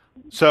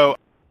 So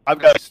I've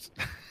got.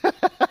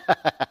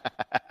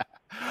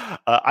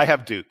 I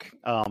have Duke.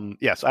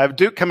 Yes, I have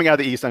Duke coming out of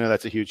the East. I know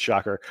that's a huge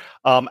shocker.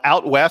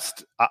 Out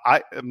West,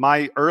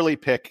 my early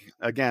pick,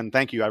 again,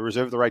 thank you, I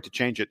reserve the right to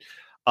change it,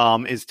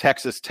 is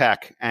Texas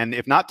Tech. And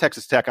if not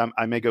Texas Tech,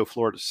 I may go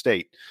Florida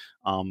State.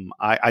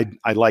 I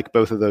like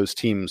both of those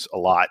teams a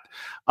lot.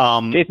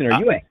 Jason, are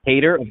you a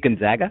hater of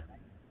Gonzaga?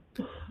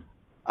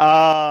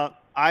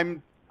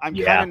 I'm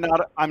kind of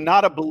not. I'm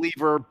not a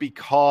believer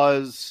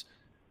because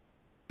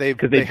they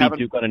beat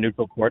Duke on a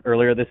neutral court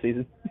earlier this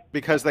season.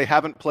 Because they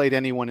haven't played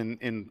anyone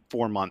in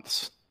 4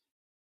 months.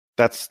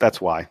 That's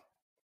why.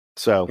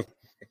 So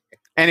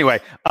anyway,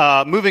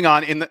 moving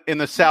on in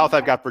the South,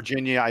 I've got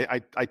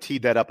Virginia. I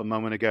teed that up a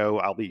moment ago.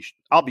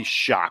 I'll be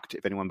shocked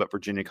if anyone but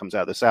Virginia comes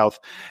out of the South.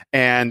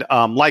 And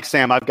like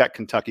Sam, I've got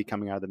Kentucky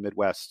coming out of the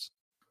Midwest.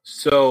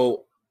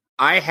 So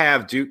I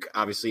have Duke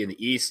obviously in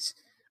the East.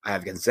 I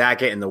have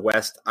Gonzaga in the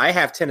West. I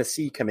have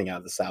Tennessee coming out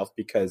of the South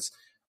because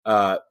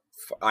I'll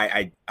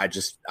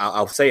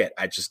say it.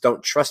 I just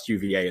don't trust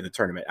UVA in the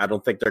tournament. I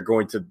don't think they're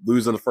going to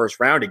lose in the first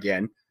round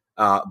again.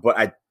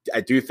 But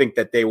I do think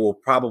that they will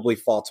probably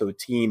fall to a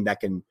team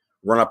that can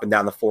run up and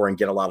down the floor and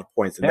get a lot of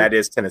points, and that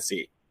is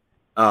Tennessee.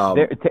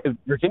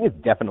 Virginia's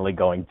definitely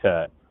going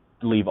to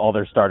leave all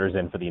their starters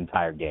in for the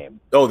entire game.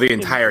 Oh, the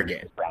entire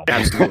game.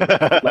 Absolutely.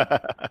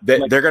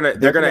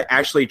 They're gonna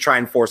actually try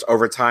and force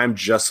overtime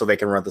just so they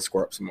can run the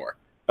score up some more.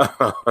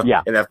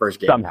 In that first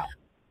game. Somehow.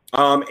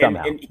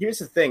 And here's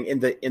the thing: in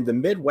the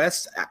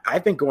Midwest,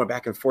 I've been going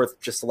back and forth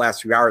just the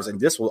last few hours, and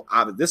this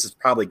is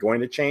probably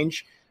going to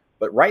change.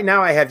 But right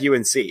now, I have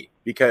UNC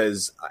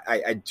because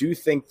I do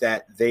think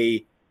that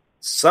they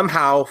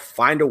somehow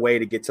find a way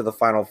to get to the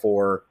Final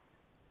Four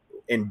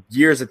in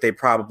years that they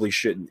probably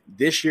shouldn't.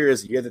 This year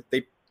is a year that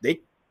they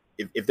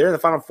if they're in the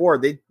Final Four,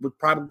 they would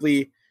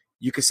probably,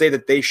 you could say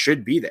that they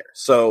should be there.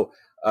 So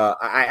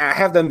I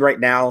have them right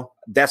now.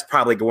 That's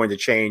probably going to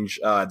change.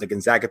 The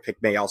Gonzaga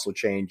pick may also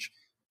change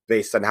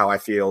based on how I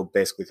feel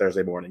basically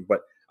Thursday morning.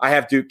 But I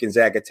have Duke,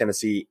 Gonzaga,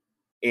 Tennessee,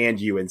 and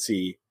UNC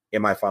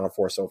in my Final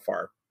Four so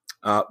far.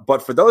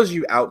 But for those of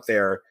you out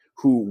there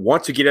who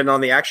want to get in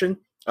on the action,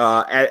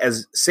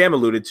 as Sam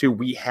alluded to,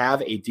 we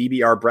have a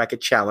DBR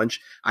bracket challenge.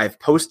 I've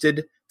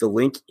posted the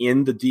link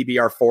in the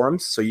DBR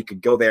forums, so you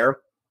could go there,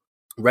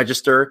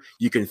 register.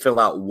 You can fill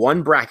out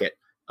one bracket.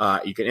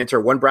 You can enter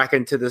one bracket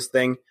into this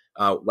thing.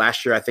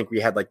 Last year, I think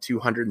we had like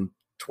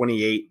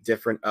 228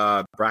 different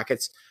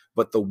brackets.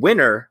 But the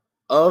winner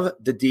of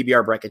the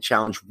DBR bracket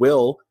challenge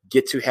will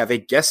get to have a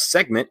guest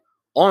segment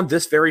on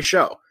this very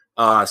show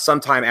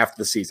sometime after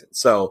the season.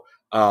 So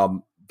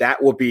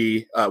that will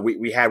be,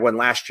 we had one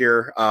last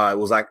year. It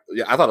was like,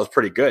 I thought it was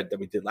pretty good that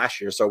we did last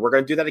year. So we're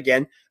going to do that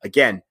again.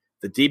 Again,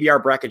 the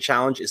DBR bracket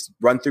challenge is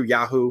run through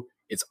Yahoo.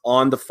 It's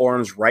on the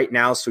forums right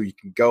now. So you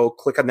can go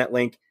click on that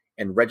link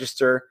and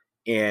register,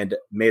 and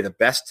may the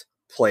best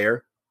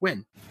player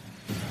win.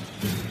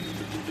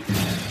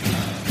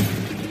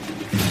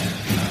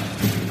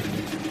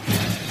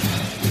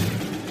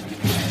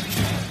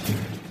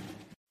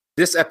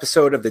 This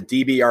episode of the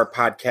DBR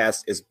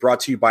podcast is brought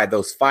to you by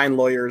those fine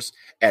lawyers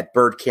at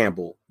Bird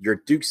Campbell, your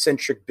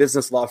Duke-centric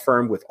business law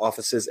firm with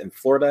offices in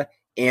Florida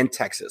and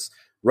Texas.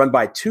 Run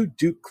by two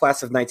Duke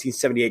class of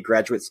 1978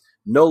 graduates,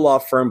 no law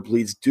firm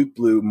bleeds Duke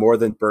blue more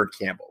than Bird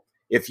Campbell.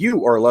 If you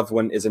or a loved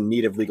one is in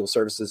need of legal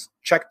services,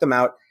 check them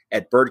out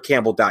at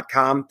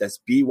birdcampbell.com. That's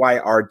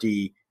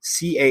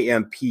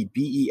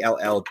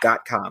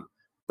BYRDCAMPBELL.com.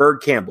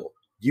 Bird Campbell,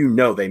 you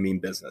know they mean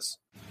business.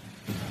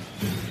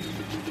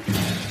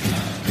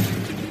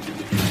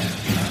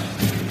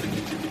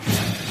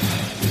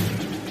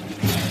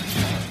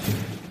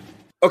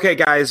 Okay,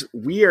 guys,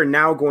 we are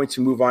now going to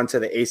move on to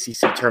the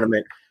ACC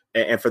tournament.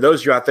 And for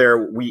those of you out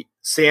there,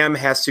 Sam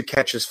has to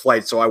catch his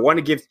flight. So I want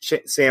to give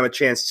Sam a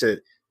chance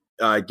to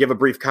give a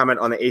brief comment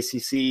on the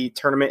ACC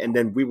tournament, and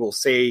then we will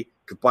say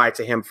goodbye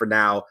to him for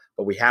now.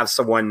 But we have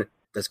someone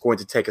that's going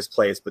to take his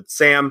place. But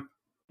Sam,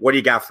 what do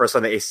you got for us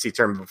on the ACC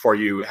tournament before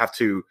you have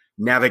to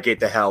navigate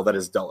the hell that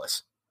is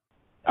Dulles?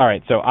 All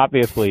right, so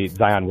obviously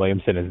Zion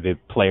Williamson is the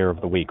player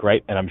of the week,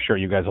 right? And I'm sure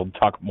you guys will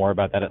talk more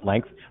about that at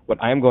length. What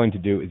I am going to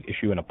do is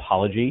issue an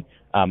apology.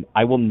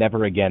 I will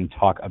never again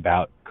talk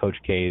about Coach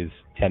K's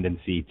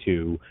tendency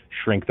to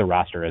shrink the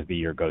roster as the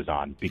year goes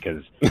on,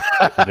 because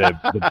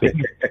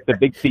the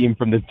big theme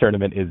from this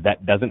tournament is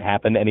that doesn't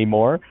happen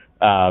anymore.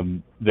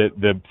 Some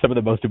of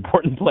the most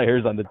important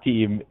players on the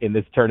team in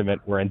this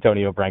tournament were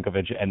Antonio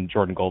Brankovic and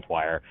Jordan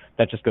Goldwire.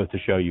 That just goes to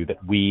show you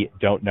that we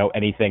don't know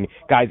anything.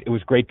 Guys, it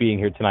was great being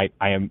here tonight.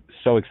 I am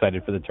so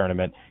excited for the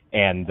tournament,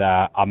 and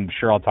I'm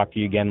sure I'll talk to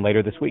you again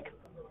later this week.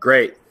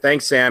 Great.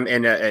 Thanks, Sam,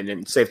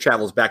 and safe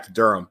travels back to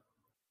Durham.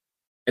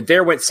 And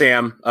there went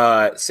Sam.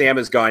 Sam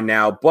is gone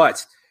now,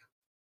 but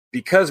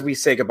because we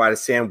say goodbye to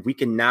Sam, we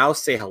can now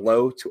say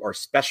hello to our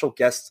special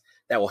guests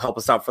that will help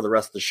us out for the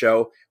rest of the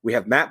show. We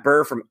have Matt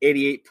Burr from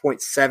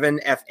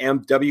 88.7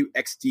 FM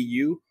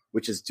WXDU,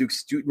 which is Duke's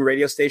student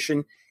radio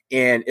station.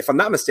 And if I'm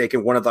not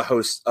mistaken, one of the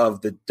hosts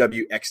of the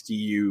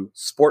WXDU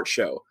sports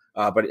show.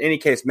 But in any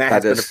case, Matt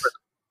has been a friend.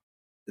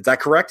 Is that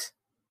correct?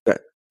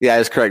 Yeah,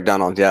 that's correct,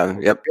 Donald. Yeah.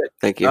 Yep. Good.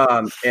 Thank you.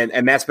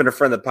 And Matt's been a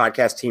friend of the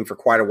podcast team for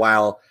quite a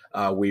while.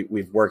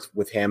 We've worked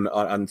with him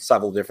on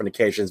several different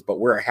occasions, but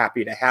we're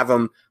happy to have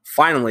him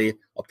finally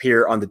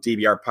appear on the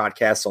DBR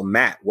podcast. So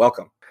Matt,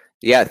 welcome.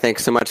 Yeah,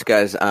 thanks so much,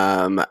 guys.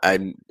 As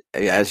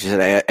you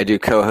said, I do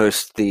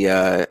co-host the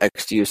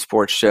XDU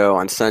Sports Show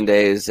on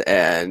Sundays,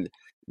 and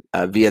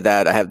via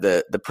that, I have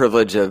the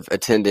privilege of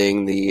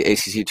attending the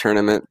ACC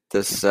tournament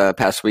this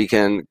past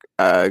weekend.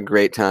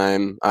 Great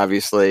time,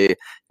 obviously.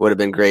 Would have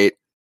been great,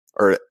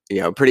 or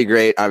pretty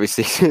great,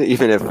 obviously,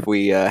 even if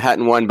we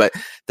hadn't won. But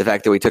the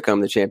fact that we took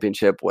home the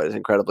championship was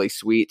incredibly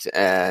sweet,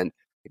 and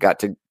I got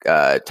to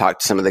talk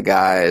to some of the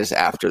guys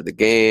after the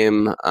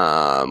game.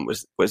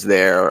 Was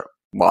there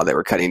while they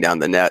were cutting down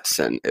the nets,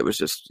 and it was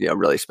just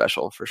really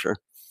special for sure.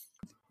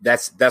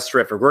 That's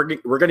terrific.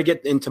 We're going to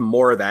get into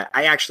more of that.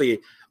 I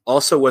actually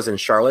also was in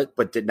Charlotte,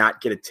 but did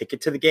not get a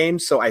ticket to the game.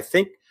 So I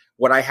think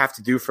what I have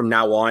to do from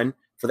now on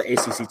for the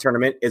ACC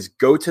tournament is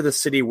go to the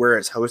city where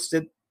it's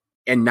hosted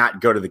and not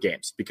go to the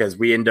games, because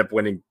we end up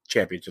winning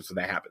championships when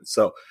that happens.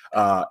 So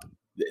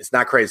it's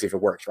not crazy if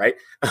it works, right?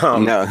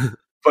 No.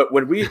 But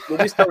when we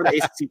start with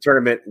the ACC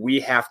tournament,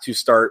 we have to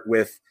start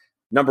with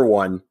number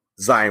one,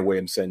 Zion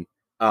Williamson.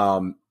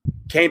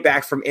 Came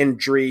back from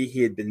injury.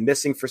 He had been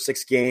missing for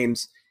 6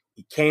 games.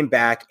 He came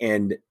back,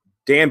 and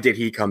damn did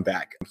he come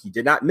back. He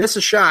did not miss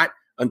a shot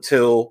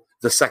until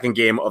the second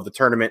game of the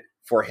tournament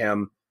for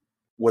him.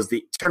 Was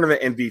the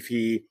tournament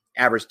MVP,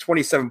 averaged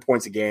 27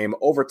 points a game,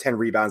 over 10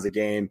 rebounds a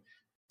game,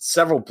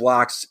 several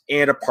blocks,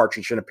 and a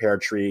partridge in a pear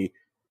tree.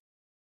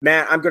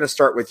 Matt, I'm going to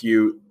start with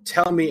you.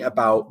 Tell me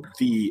about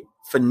the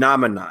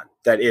phenomenon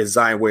that is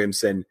Zion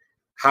Williamson.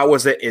 How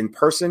was it in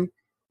person?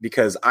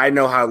 Because I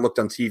know how it looked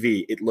on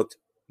TV. It looked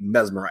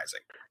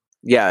mesmerizing.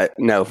 Yeah,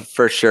 no,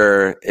 for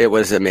sure. It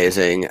was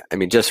amazing. I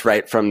mean, just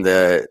right from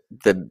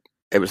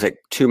it was like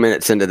 2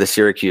 minutes into the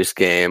Syracuse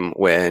game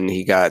when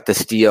he got the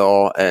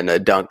steal and a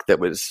dunk that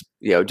was,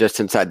 just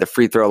inside the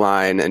free throw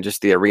line, and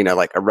just the arena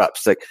like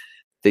erupts. Like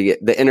the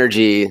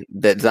energy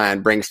that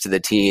Zion brings to the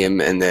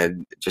team, and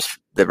then just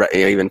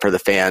even for the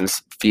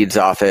fans, feeds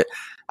off it.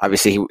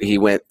 Obviously, he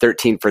went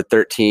 13 for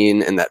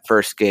 13 in that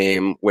first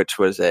game, which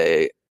was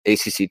a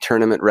ACC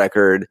tournament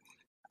record.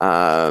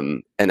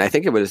 And I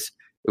think it was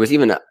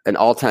even an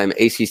all-time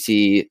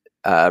ACC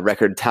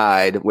record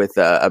tied with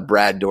a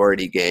Brad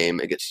Doherty game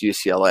against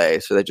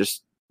UCLA. So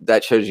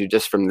that shows you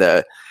just from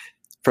the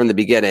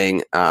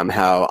beginning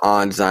how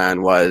on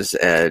Zion was.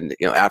 And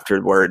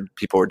afterward,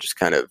 people were just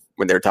kind of,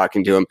 when they were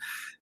talking to him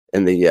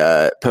in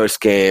the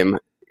post game,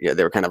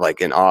 they were kind of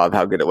like in awe of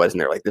how good it was, and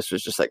they're like, this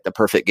was just like the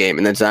perfect game.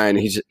 And then Zion,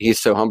 he's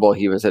so humble.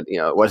 He was it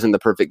wasn't the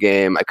perfect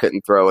game. I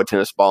couldn't throw a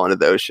tennis ball into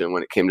the ocean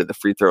when it came to the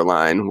free throw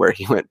line, where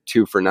he went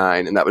 2 for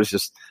 9, and that was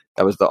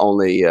the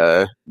only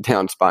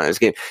down spot in his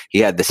game. He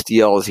had the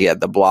steals, he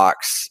had the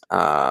blocks.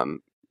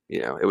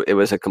 It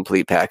was a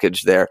complete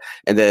package there.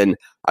 And then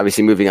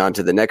obviously moving on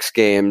to the next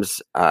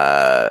games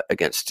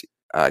against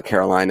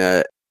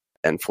Carolina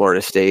and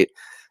Florida State.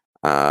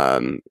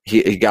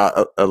 He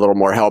got a little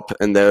more help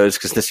in those,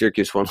 because the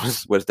Syracuse one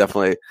was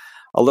definitely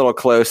a little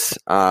close.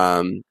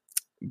 And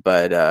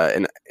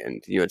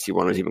UNC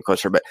one was even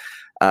closer, but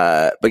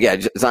yeah,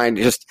 Zion,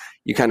 just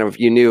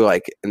you knew,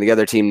 like, and the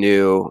other team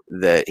knew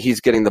that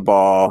he's getting the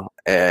ball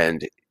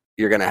and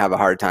you're going to have a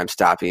hard time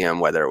stopping him,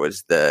 whether it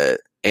was the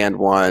and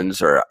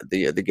ones or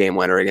the game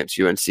winner against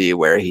UNC,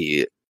 where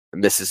he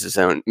misses his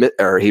own,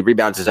 or he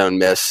rebounds his own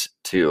miss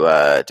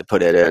to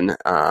put it in.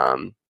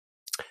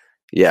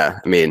 Yeah,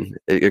 I mean,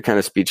 you're kind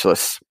of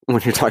speechless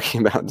when you're talking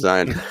about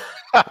Zion.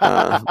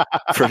 I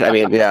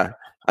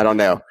don't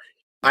know.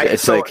 I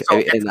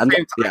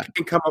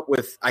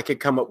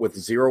could come up with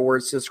 0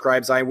 words to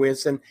describe Zion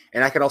Williamson,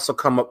 and I could also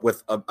come up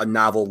with a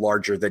novel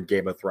larger than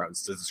Game of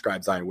Thrones to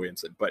describe Zion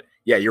Williamson. But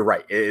yeah, you're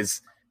right. It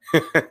is.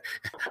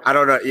 I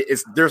don't know.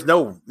 There's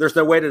no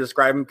way to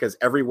describe him, because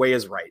every way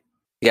is right.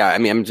 Yeah, I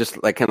mean, I'm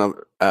just like kind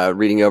of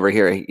reading over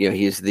here.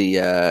 He's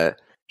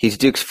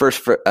Duke's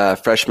first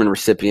freshman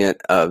recipient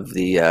of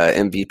the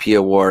MVP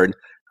award,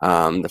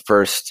 the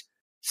first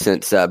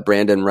since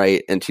Brandon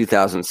Wright in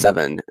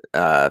 2007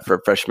 for a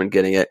freshman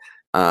getting it.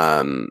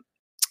 And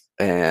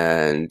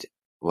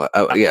Well,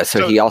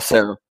 so he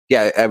also,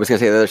 I was going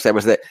to say the other side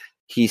was that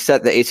he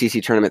set the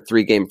ACC tournament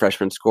 3-game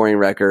freshman scoring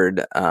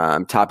record,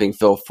 topping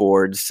Phil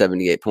Ford's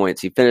 78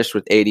 points. He finished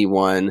with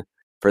 81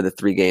 for the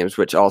 3 games,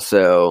 which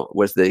also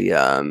was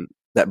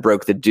that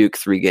broke the Duke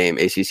 3-game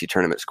ACC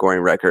tournament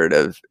scoring record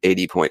of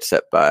 80 points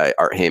set by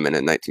Art Heyman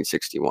in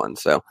 1961.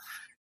 So,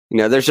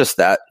 there's just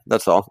that.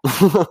 That's all.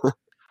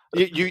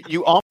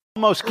 you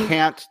almost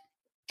can't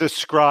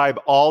describe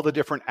all the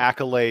different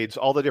accolades,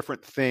 all the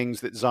different things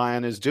that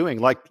Zion is doing.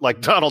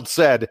 Like Donald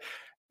said,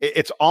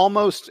 it's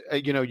almost,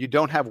 you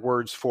don't have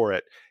words for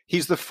it.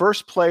 He's the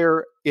first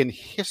player in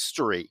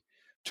history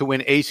to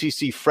win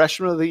ACC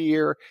Freshman of the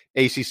Year,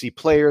 ACC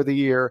Player of the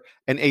Year,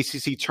 and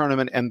ACC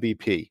Tournament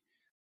MVP.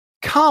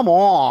 Come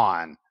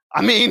on.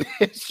 I mean,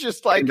 it's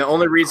just like, and the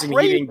only reason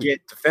crazy. He didn't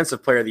get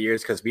Defensive Player of the Year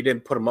is because we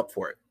didn't put him up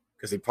for it,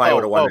 because he probably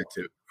would have wanted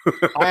to.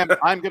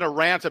 I'm going to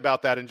rant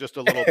about that in just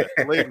a little bit.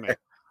 Believe me.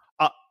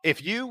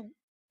 If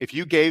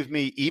you gave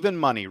me even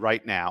money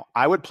right now,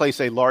 I would place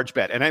a large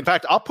bet. And in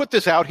fact, I'll put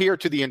this out here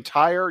to the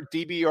entire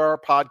DBR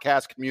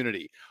podcast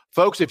community.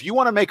 Folks, if you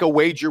want to make a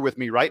wager with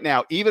me right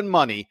now, even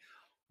money,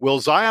 will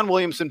Zion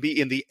Williamson be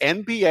in the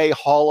NBA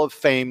Hall of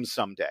Fame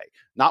someday?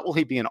 Not will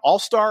he be an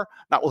All-Star,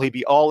 not will he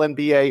be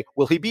All-NBA,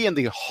 will he be in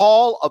the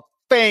Hall of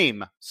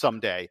Fame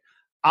someday?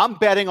 I'm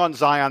betting on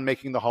Zion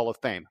making the Hall of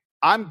Fame.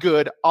 I'm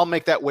good. I'll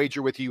make that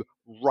wager with you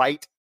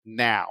right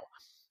now.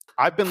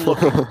 I've been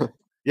looking.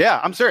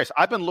 Yeah, I'm serious.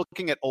 I've been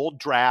looking at old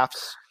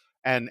drafts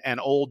and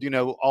old,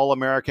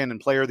 All-American and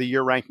Player of the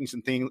Year rankings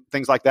and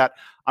things like that.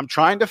 I'm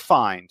trying to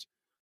find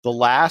the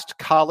last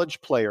college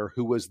player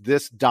who was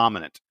this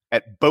dominant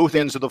at both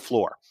ends of the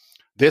floor,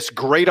 this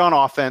great on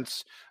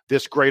offense,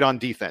 this great on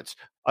defense.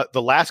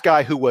 The last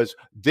guy who was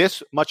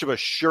this much of a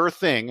sure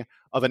thing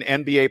of an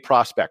NBA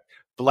prospect,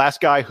 the last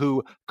guy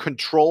who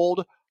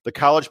controlled the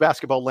college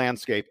basketball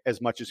landscape as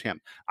much as him.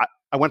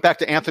 I went back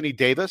to Anthony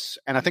Davis,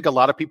 and I think a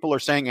lot of people are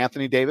saying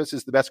Anthony Davis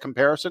is the best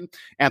comparison.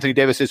 Anthony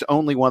Davis is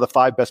only one of the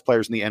 5 best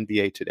players in the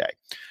NBA today.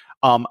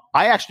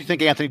 I actually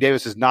think Anthony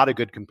Davis is not a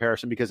good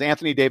comparison because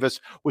Anthony Davis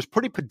was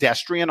pretty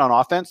pedestrian on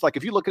offense. Like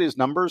if you look at his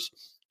numbers,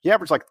 he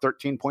averaged like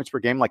 13 points per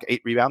game, like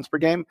 8 rebounds per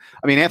game.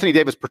 I mean, Anthony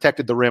Davis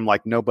protected the rim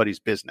like nobody's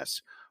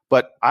business.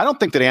 But I don't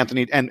think that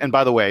Anthony, and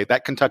by the way,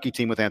 that Kentucky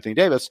team with Anthony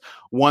Davis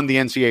won the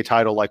NCAA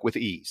title like with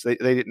ease.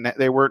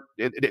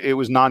 It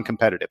was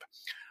non-competitive.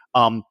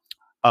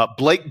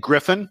 Blake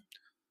Griffin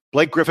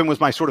was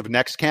my sort of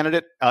next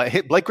candidate.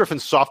 Blake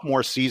Griffin's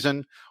sophomore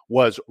season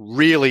was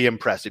really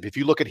impressive. If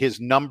you look at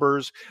his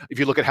numbers, if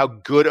you look at how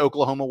good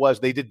Oklahoma was,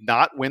 they did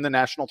not win the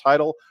national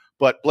title,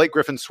 but Blake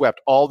Griffin swept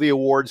all the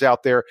awards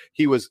out there.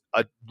 He was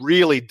a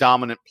really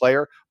dominant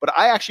player. But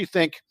I actually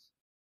think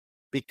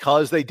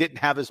because they didn't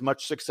have as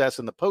much success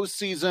in the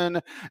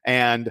postseason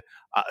and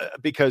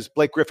because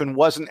Blake Griffin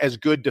wasn't as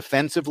good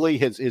defensively,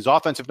 his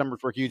offensive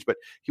numbers were huge, but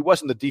he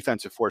wasn't the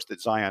defensive force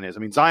that Zion is. I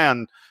mean,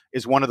 Zion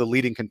is one of the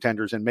leading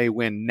contenders and may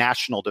win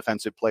National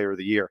Defensive Player of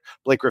the Year.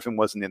 Blake Griffin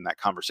wasn't in that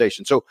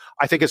conversation. So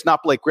I think it's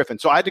not Blake Griffin.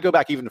 So I had to go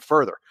back even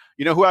further.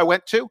 You know who I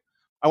went to?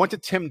 I went to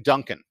Tim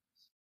Duncan.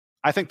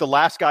 I think the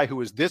last guy who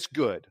was this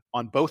good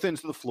on both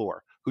ends of the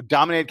floor, who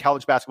dominated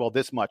college basketball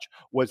this much,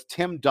 was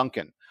Tim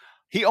Duncan.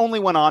 He only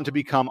went on to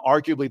become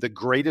arguably the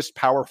greatest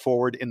power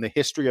forward in the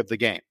history of the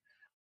game.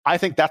 I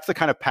think that's the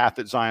kind of path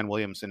that Zion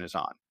Williamson is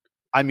on.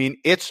 I mean,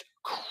 it's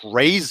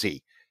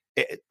crazy.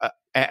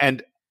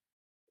 And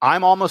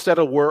I'm almost at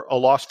a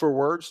loss for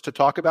words to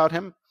talk about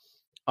him.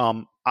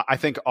 I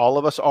think all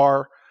of us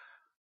are.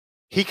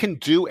 He can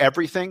do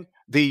everything.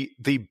 The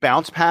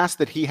bounce pass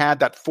that he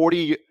had, that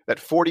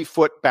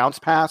 40-foot bounce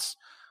pass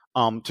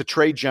to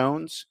Trey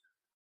Jones,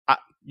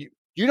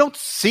 you don't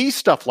see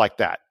stuff like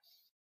that.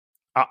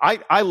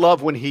 I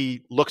love when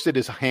he looks at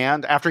his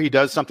hand after he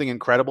does something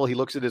incredible. He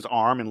looks at his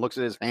arm and looks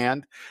at his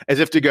hand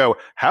as if to go,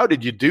 how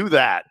did you do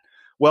that?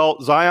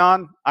 Well,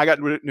 Zion, I got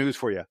news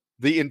for you.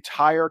 The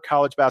entire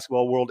college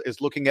basketball world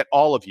is looking at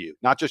all of you,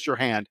 not just your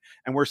hand.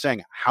 And we're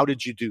saying, how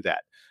did you do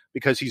that?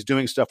 Because he's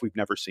doing stuff we've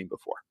never seen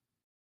before.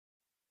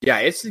 Yeah,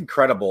 it's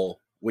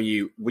incredible when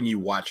you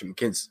watch him.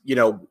 Because,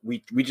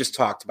 we just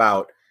talked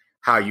about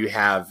how you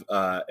have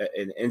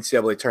an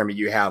NCAA tournament,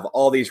 you have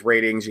all these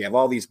ratings, you have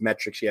all these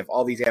metrics, you have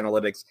all these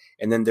analytics,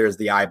 and then there's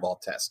the eyeball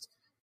test.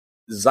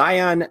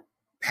 Zion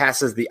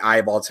passes the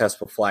eyeball test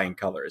with flying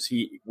colors.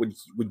 When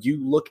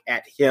you look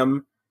at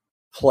him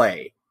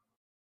play,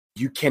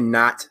 you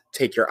cannot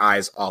take your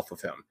eyes off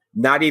of him.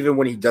 Not even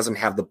when he doesn't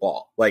have the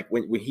ball. Like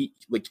when he,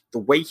 like the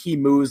way he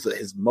moves,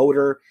 his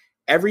motor,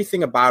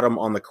 everything about him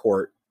on the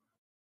court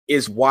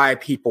is why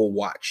people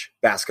watch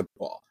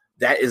basketball.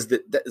 That is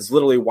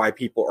literally why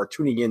people are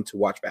tuning in to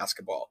watch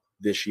basketball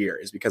this year,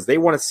 is because they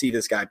want to see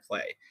this guy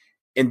play.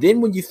 And then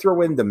when you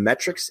throw in the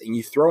metrics and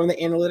you throw in the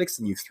analytics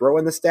and you throw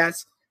in the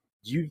stats,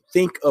 you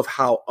think of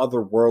how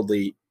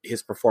otherworldly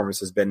his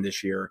performance has been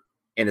this year,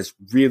 and it's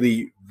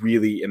really,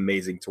 really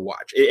amazing to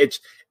watch.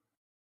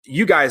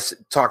 You guys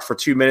talked for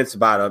 2 minutes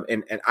about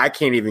him, and I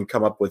can't even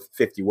come up with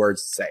 50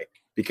 words to say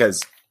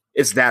because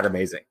it's that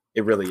amazing.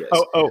 It really is.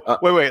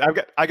 Wait.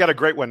 I got a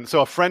great one.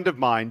 So a friend of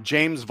mine,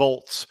 James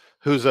Volts,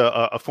 who's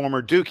a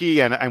former Dookie,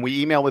 and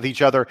we email with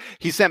each other.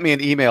 He sent me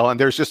an email, and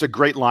there's just a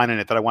great line in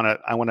it that I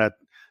want to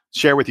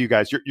share with you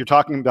guys. You're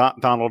talking,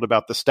 Donald,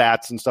 about the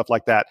stats and stuff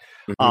like that.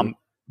 Mm-hmm.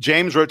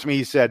 James wrote to me.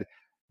 He said,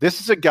 "This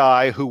is a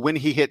guy who, when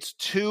he hits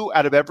 2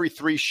 out of every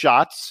 3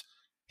 shots,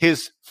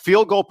 his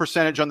field goal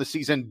percentage on the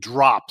season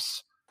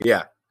drops."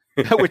 Yeah.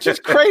 Which is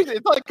crazy.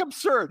 It's like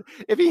absurd.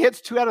 If he hits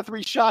 2 out of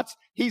 3 shots,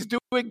 he's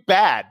doing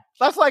bad.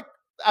 That's like,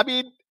 I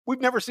mean, we've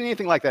never seen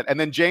anything like that. And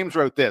then James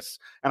wrote this,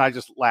 and I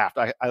just laughed.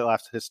 I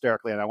laughed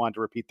hysterically, and I wanted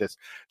to repeat this.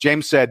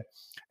 James said,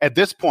 "At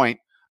this point,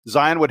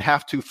 Zion would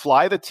have to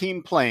fly the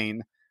team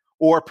plane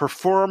or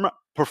perform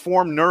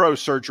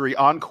neurosurgery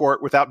on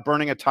court without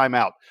burning a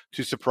timeout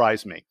to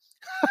surprise me."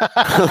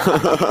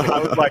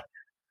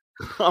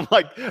 I'm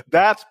like,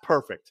 that's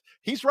perfect.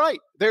 He's right.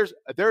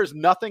 There's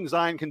nothing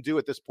Zion can do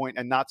at this point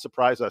and not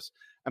surprise us.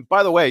 And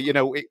by the way, you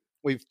know,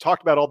 we've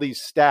talked about all these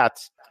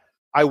stats.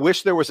 I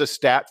wish there was a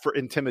stat for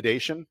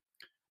intimidation,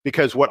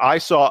 because what I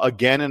saw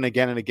again and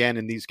again and again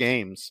in these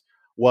games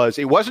was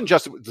it wasn't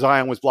just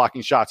Zion was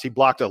blocking shots. He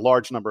blocked a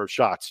large number of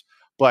shots.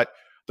 But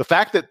the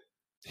fact that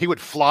he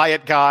would fly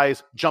at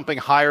guys, jumping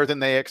higher than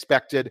they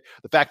expected,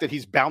 the fact that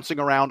he's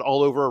bouncing around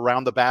all over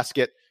around the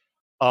basket,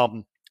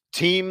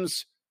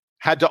 teams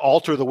had to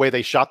alter the way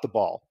they shot the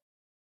ball.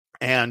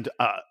 And,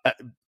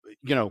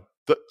 you know,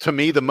 to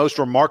me, the most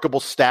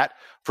remarkable stat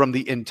from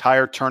the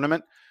entire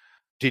tournament,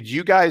 did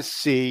you guys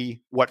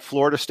see what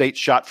Florida State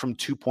shot from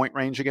 2-point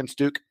range against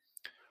Duke?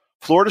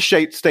 Florida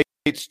State's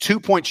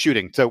 2-point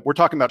shooting. So we're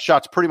talking about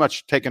shots pretty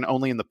much taken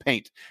only in the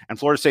paint. And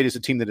Florida State is a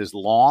team that is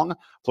long.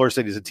 Florida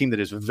State is a team that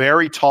is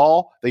very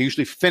tall. They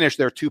usually finish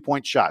their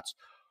 2-point shots.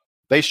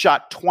 They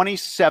shot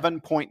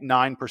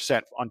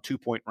 27.9% on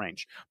 2-point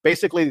range.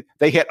 Basically,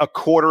 they hit a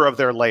quarter of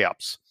their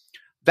layups.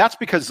 That's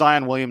because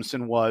Zion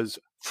Williamson was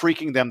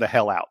freaking them the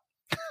hell out.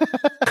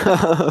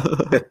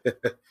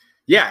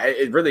 Yeah,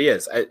 it really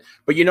is.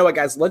 But you know what,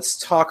 guys? Let's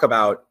talk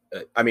about.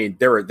 I mean,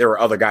 there were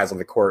other guys on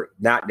the court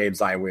not named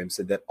Zion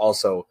Williamson that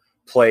also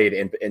played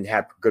and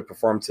had good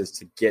performances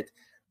to get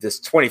this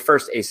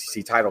 21st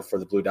ACC title for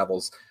the Blue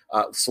Devils.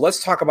 So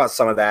let's talk about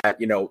some of that.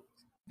 You know,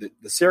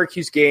 the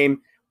Syracuse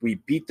game. We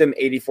beat them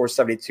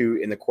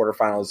 84-72 in the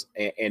quarterfinals.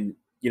 And,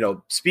 you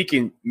know,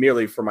 speaking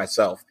merely for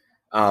myself,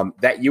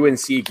 that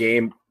UNC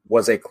game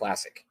was a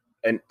classic,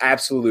 an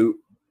absolute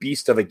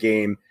beast of a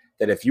game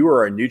that if you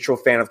were a neutral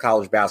fan of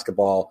college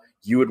basketball,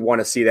 you would want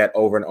to see that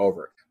over and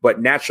over. But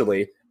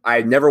naturally,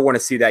 I never want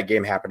to see that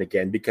game happen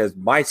again because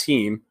my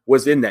team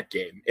was in that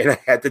game and I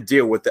had to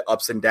deal with the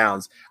ups and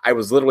downs. I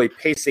was literally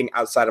pacing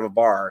outside of a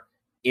bar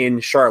in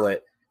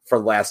Charlotte for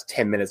the last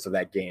 10 minutes of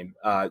that game,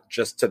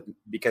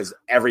 because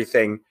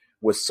everything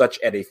was such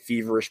at a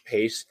feverish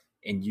pace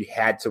and you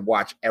had to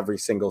watch every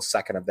single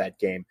second of that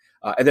game.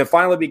 And then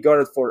finally we go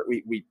to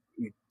Florida. We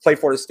play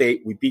Florida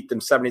State. We beat them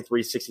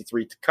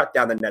 73-63 to cut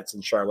down the nets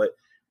in Charlotte.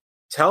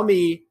 Tell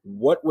me,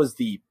 what was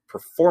the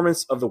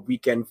performance of the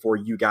weekend for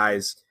you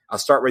guys? I'll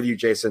start with you,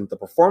 Jason. The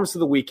performance of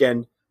the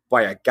weekend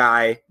by a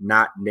guy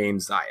not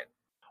named Zion.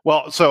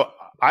 Well, so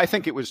I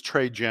think it was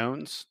Trey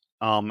Jones.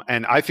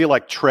 And I feel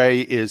like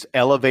Trey is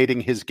elevating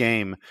his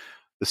game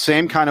the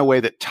same kind of way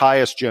that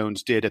Tyus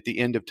Jones did at the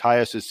end of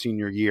Tyus'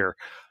 senior year.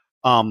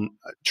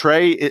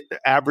 Trey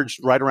averaged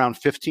right around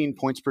 15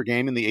 points per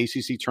game in the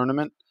ACC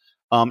tournament,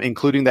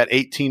 including that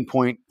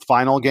 18-point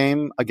final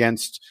game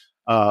against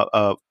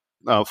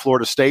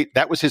Florida State.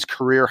 That was his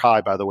career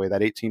high, by the way,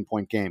 that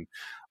 18-point game.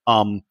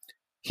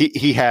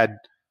 He had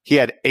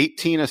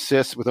 18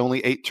 assists with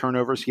only 8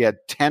 turnovers. He had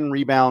 10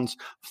 rebounds,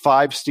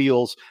 5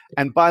 steals.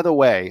 And by the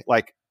way,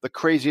 like the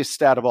craziest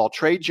stat of all,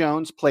 Trey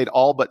Jones played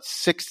all but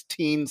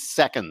 16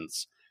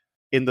 seconds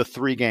in the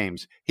 3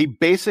 games. He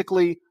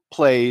basically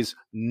plays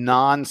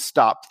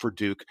nonstop for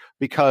Duke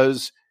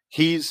because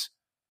he's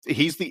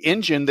the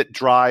engine that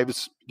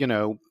drives, you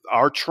know,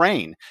 our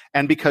train,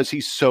 and because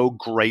he's so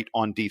great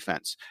on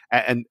defense.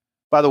 And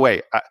by the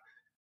way,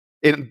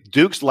 in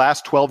Duke's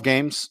last 12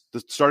 games,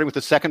 starting with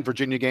the second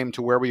Virginia game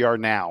to where we are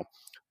now,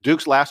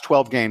 Duke's last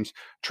 12 games,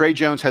 Trey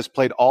Jones has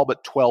played all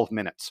but 12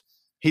 minutes.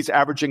 He's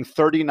averaging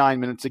 39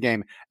 minutes a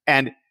game.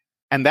 And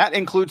that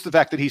includes the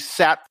fact that he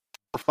sat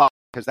for 5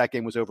 because that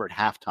game was over at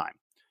halftime.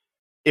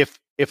 If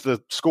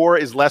the score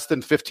is less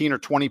than 15 or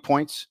 20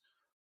 points,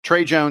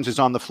 Trey Jones is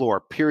on the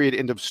floor, period,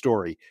 end of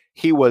story.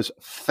 He was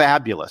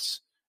fabulous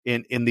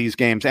in these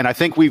games. And I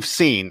think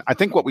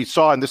what we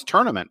saw in this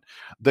tournament,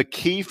 the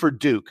key for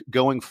Duke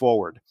going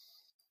forward,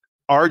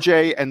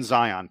 RJ and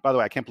Zion. By the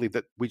way, I can't believe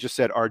that we just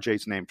said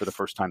RJ's name for the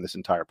first time this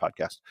entire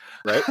podcast.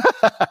 Right?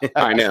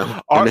 I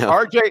know.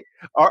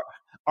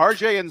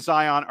 RJ and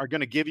Zion are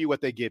going to give you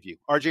what they give you.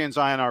 RJ and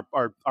Zion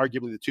are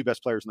arguably the 2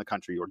 best players in the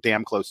country, or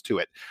damn close to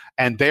it.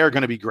 And they are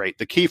going to be great.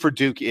 The key for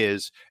Duke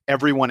is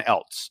everyone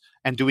else.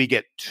 And do we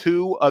get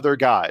 2 other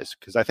guys?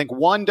 Because I think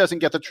one doesn't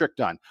get the trick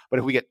done. But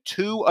if we get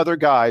 2 other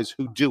guys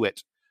who do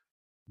it,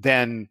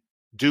 then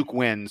Duke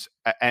wins.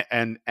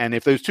 And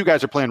if those 2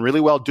 guys are playing really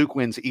well, Duke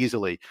wins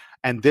easily.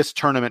 And this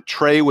tournament,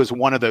 Trey was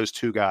one of those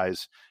 2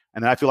 guys.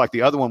 And I feel like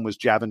the other one was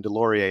Javin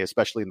DeLaurier,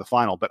 especially in the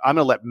final. But I'm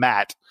going to let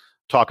Matt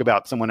talk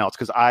about someone else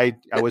because I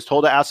was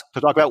told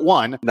to talk about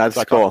one. That's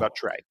so I cool. talked about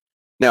Trey.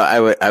 No,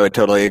 I would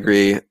totally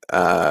agree.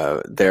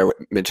 There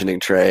mentioning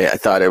Trey, I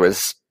thought it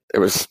was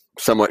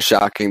somewhat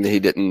shocking that he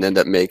didn't end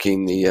up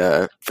making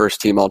the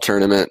first team all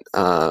tournament.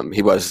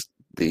 He was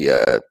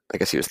I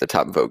guess he was the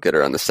top vote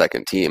getter on the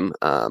second team.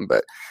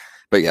 But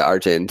yeah,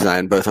 RJ and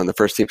Zion both on the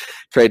first team.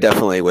 Trey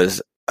definitely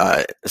was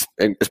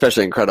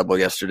especially incredible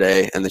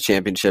yesterday in the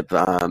championship.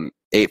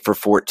 8 for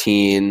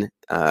 14.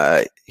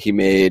 He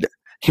made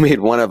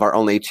one of our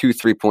only 2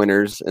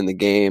 3-pointers in the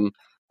game.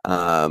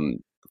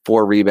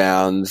 4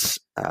 rebounds,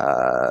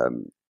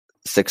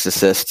 6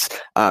 assists.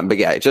 But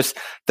yeah, just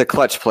the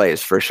clutch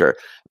plays for sure.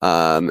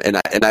 And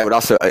I would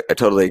also, I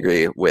totally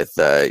agree with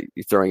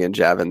you throwing in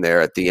Javin there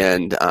at the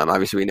end.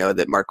 Obviously, we know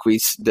that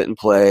Marquise didn't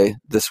play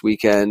this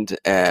weekend,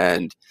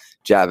 and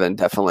Javin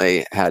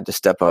definitely had to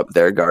step up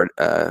there,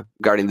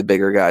 guarding the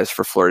bigger guys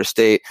for Florida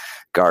State,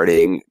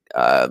 guarding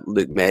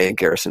Luke May and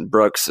Garrison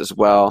Brooks as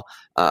well.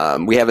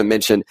 We haven't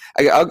mentioned.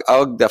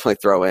 I'll definitely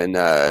throw in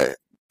the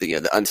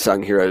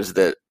unsung heroes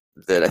that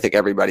I think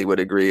everybody would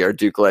agree are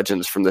Duke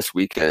legends from this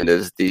weekend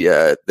is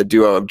the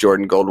duo of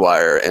Jordan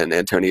Goldwire and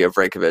Antonio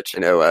Vrankovic. I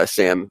know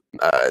Sam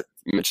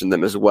mentioned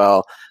them as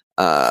well.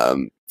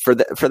 For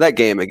that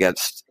game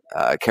against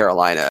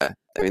Carolina,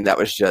 I mean, that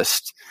was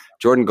just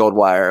Jordan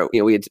Goldwire.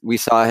 We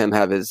saw him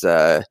have his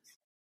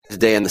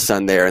day in the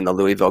sun there in the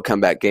Louisville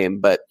comeback game,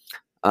 but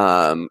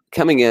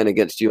coming in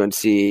against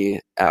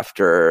UNC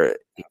after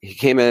he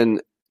came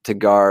in to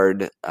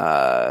guard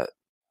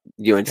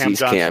UNC's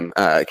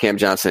Cam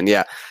Johnson,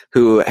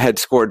 who had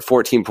scored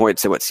 14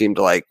 points in what seemed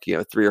like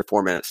 3 or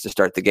 4 minutes to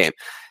start the game,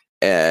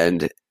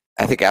 and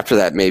I think after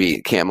that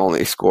maybe Cam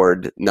only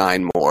scored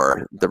 9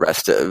 more the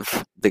rest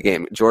of the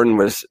game. Jordan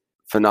was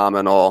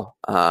phenomenal.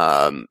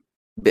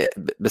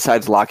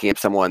 Besides locking up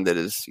someone that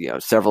is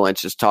several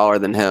inches taller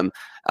than him,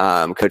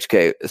 Coach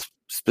K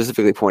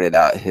specifically pointed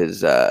out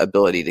his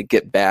ability to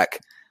get back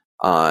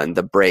on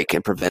the break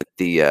and prevent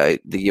the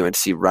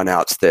UNC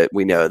runouts that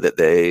we know that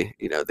they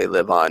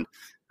live on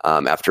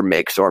after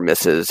makes or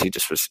misses. He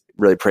just was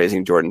really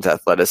praising Jordan's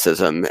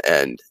athleticism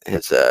and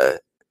his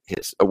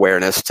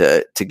awareness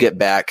to get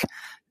back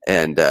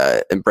and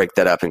break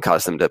that up and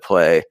cause them to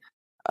play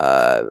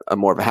a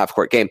more of a half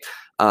court game.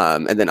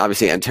 And then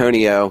obviously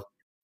Antonio,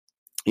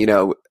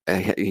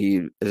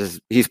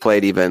 he's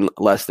played even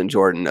less than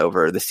Jordan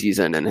over the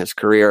season in his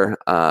career,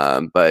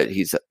 but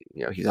he's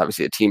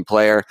obviously a team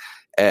player.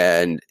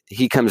 And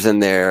he comes in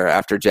there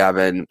after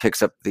Javin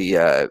picks up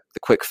the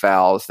quick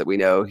fouls that we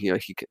know he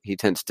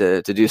tends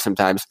to do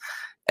sometimes,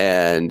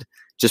 and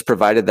just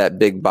provided that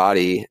big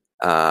body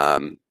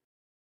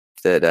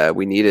that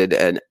we needed.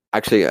 And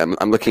actually,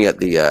 I'm looking at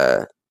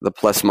the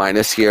plus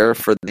minus here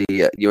for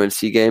the UNC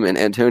game, and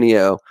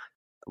Antonio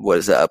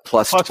was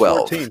plus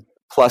 12. 14.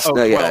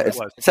 It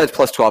says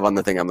plus 12 on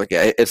the thing I'm looking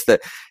at. It's the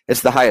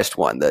highest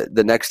one.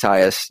 The next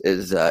highest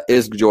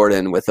is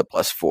Jordan with a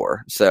plus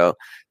 4. So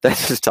that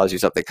just tells you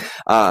something.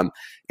 And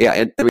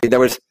I mean there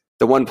was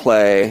the one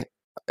play,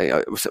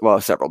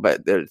 several,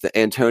 but there's the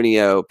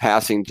Antonio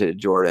passing to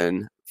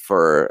Jordan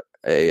for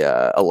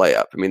a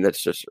layup. I mean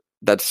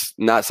that's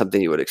not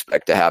something you would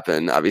expect to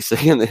happen,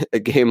 obviously, in a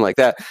game like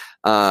that.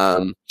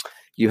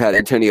 You had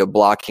Antonio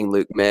blocking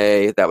Luke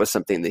May. That was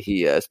something that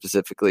he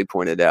specifically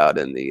pointed out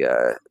in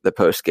the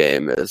post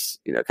game as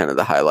kind of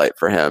the highlight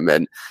for him.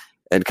 And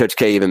Coach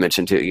K even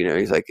mentioned too.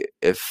 He's like,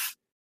 if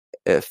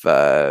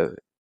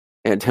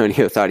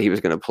Antonio thought he was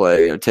going to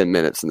play 10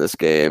 minutes in this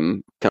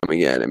game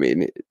coming in, I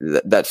mean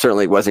that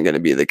certainly wasn't going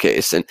to be the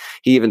case. And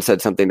he even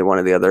said something to one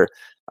of the other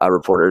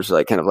reporters,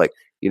 like kind of like,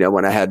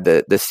 when I had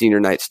the senior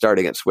night start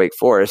against Wake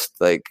Forest,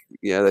 like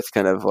that's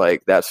kind of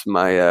like that's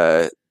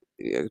my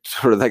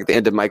sort of like the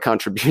end of my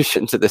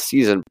contribution to the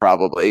season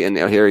probably. And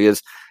here he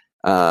is.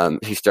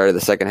 He started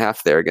the second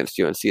half there against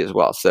UNC as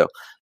well. So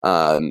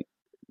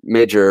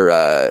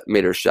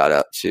major shout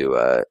out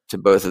to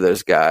both of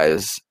those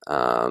guys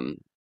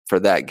for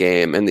that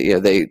game. And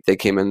they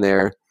came in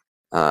there.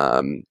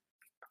 I'm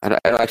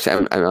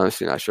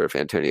honestly not sure if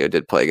Antonio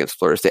did play against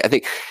Florida State. I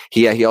think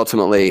he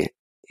ultimately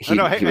he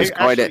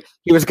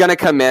was going to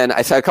come in.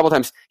 I saw a couple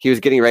times he was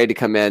getting ready to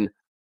come in,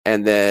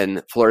 and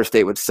then Florida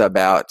State would sub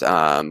out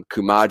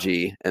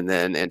Kumaji, and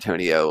then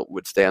Antonio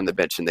would stay on the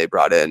bench, and they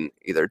brought in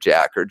either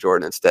Jack or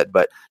Jordan instead.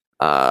 But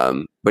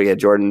yeah,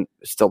 Jordan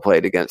still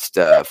played against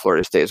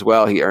Florida State as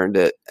well. He earned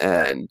it,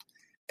 and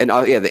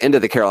the end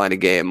of the Carolina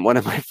game, one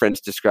of my friends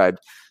described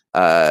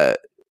the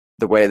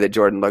way that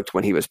Jordan looked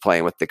when he was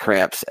playing with the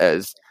cramps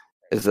as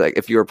like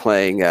if you were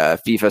playing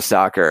FIFA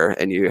soccer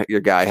and your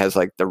guy has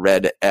like the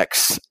red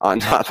X on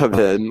top of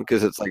him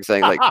because it's like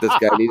saying like this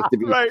guy needs to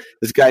be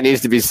this guy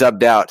needs to be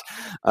subbed out.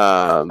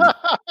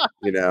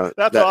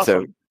 That's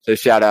awesome. So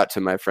shout out to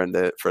my friend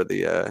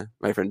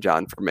my friend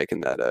John for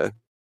making that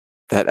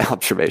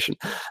observation.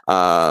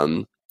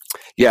 I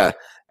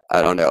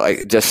don't know,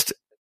 like just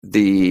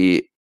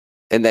the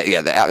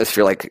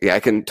atmosphere. Like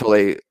I can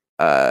totally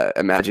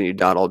imagine you,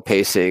 Donald,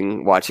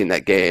 pacing, watching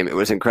that game. It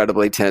was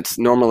incredibly tense.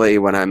 Normally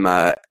when I'm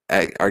at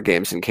at our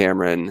games in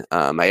Cameron.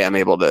 I am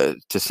able to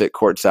sit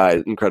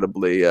courtside,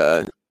 incredibly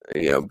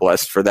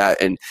blessed for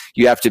that. And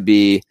you have to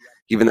be,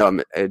 even though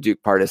I'm a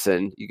Duke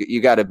partisan,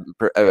 you got to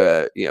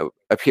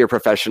appear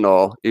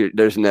professional.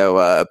 There's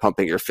no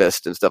pumping your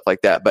fist and stuff like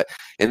that. But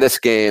in this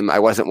game, I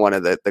wasn't one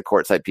of the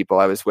courtside people.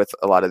 I was with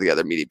a lot of the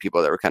other media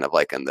people that were kind of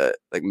like in the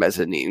like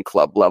mezzanine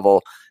club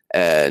level,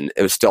 and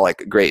it was still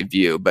like a great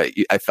view. But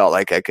I felt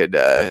like I could.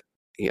 I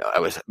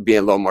was being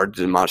a little more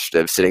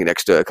demonstrative, sitting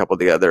next to a couple of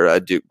the other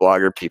Duke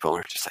blogger people.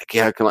 We're just like,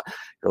 yeah, come on,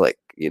 you're like,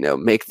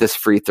 make this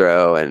free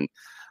throw and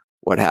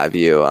what have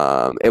you.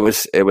 It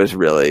was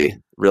really,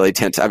 really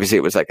tense. Obviously,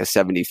 it was like a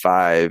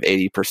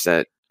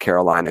 75-80%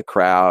 Carolina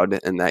crowd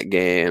in that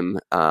game.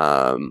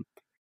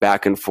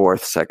 Back and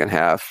forth, second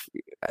half.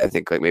 I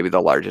think like maybe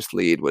the largest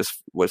lead was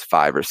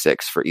 5 or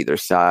 6 for either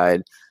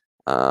side.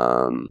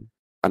 I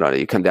don't know.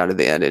 You come down to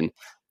the end and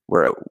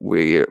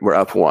we're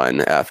up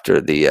 1 after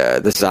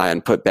the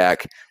Zion put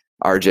back.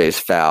 RJ's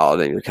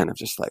fouled, and you're kind of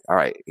just like, all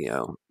right,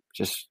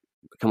 just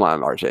come on,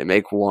 RJ,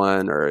 make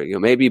one or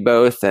maybe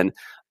both. And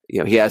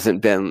he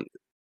hasn't been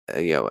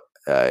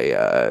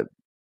a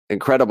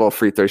incredible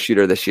free throw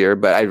shooter this year,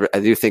 but I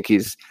do think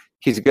he's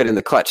good in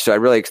the clutch. So I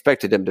really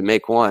expected him to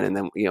make one, and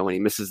then when he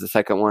misses the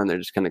second one, they're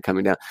just kind of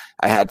coming down.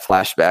 I had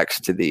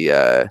flashbacks to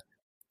the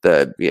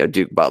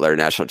Duke Butler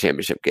national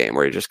championship game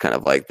where you're just kind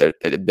of like it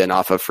had been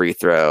off a free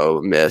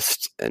throw,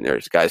 missed, and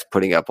there's guys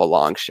putting up a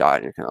long shot,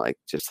 and you're kind of like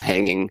just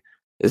hanging.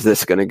 Is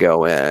this going to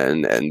go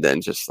in? And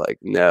then just like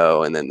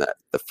no, and then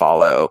the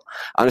follow.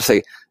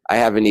 Honestly, I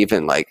haven't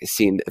even like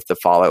seen if the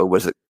follow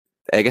was.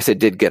 I guess it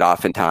did get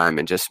off in time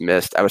and just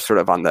missed. I was sort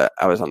of on the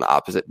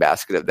opposite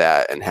basket of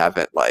that and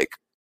haven't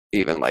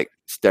even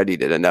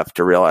studied it enough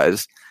to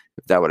realize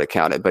if that would have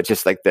counted. But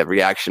just like the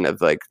reaction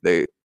of like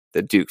the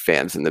Duke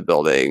fans in the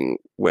building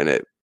when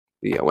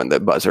when the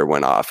buzzer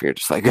went off, you're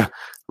just like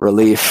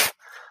relief,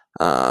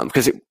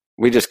 because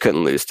we just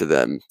couldn't lose to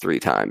them 3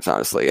 times,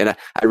 honestly. And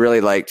I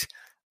really liked.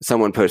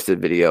 Someone posted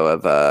a video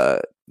of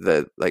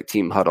the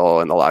team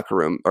huddle in the locker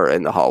room or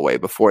in the hallway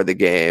before the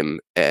game,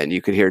 and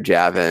you could hear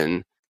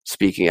Javin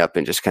speaking up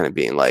and just kind of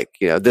being like,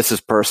 this is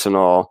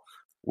personal.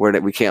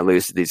 We can't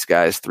lose to these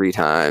guys 3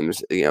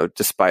 times,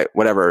 despite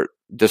whatever,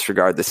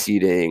 disregard the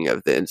seeding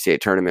of the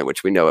NCAA tournament,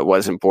 which we know it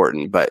was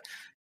important, but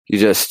you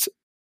just,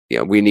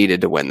 we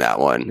needed to win that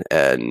one.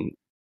 And,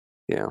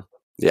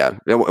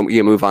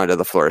 you move on to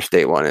the Florida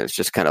State one, and it's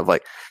just kind of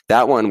like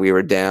that one. We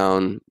were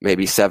down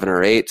maybe 7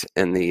 or 8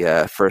 in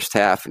the first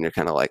half, and you're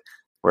kind of like,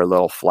 we're a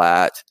little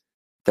flat.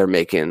 They're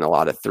making a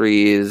lot of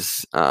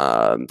threes.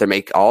 They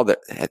made all but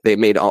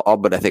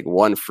I think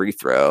 1 free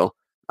throw.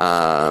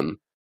 Kabengele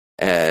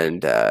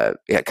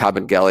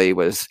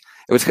was.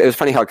 It was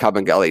funny how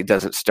Kabengele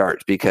doesn't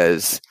start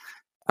because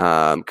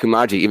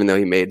Kumaji, even though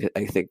he made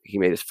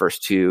his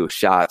first 2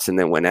 shots and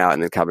then went out,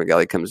 and then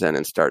Kabengele comes in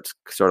and starts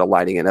sort of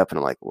lighting it up, and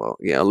I'm like, well,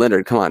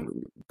 Leonard, come on,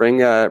 bring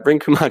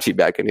Kumaji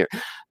back in here.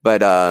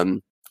 But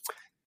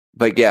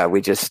yeah,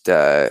 we just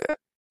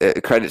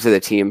credit to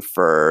the team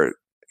for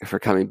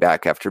coming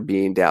back after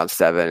being down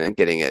 7 and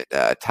getting it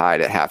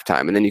tied at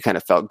halftime, and then you kind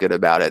of felt good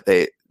about it.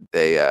 They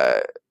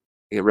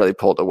really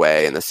pulled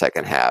away in the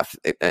second half,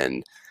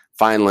 and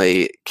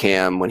finally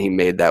Cam, when he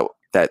made that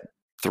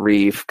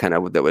 3 kind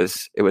of it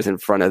was in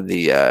front of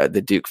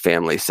the Duke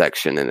family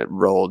section, and it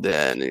rolled in,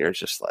 and you're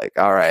just like,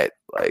 all right,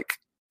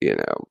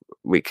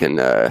 we can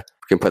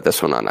put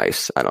this one on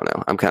ice. I don't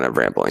know. I'm kind of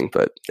rambling,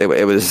 but it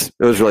was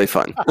really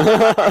fun.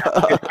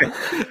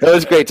 It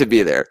was great to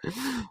be there.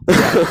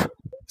 Yeah.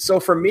 So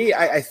for me,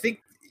 I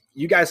think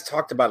you guys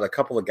talked about a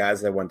couple of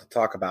guys that I wanted to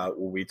talk about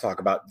when we talk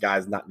about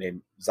guys not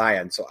named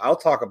Zion. So I'll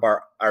talk about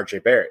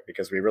RJ Barrett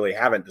because we really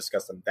haven't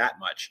discussed him that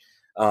much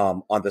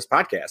on this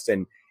podcast.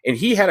 And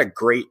he had a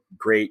great,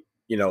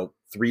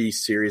 3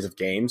 series of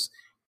games.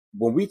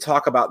 When we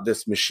talk about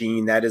this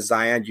machine that is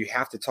Zion, you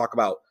have to talk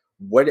about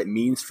what it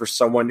means for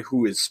someone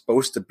who is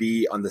supposed to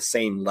be on the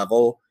same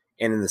level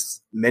and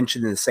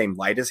mentioned in the same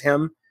light as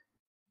him,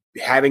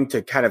 having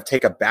to kind of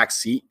take a back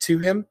seat to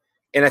him.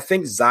 And I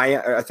think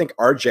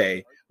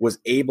RJ was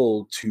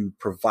able to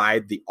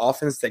provide the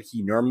offense that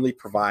he normally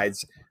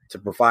provides, to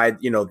provide,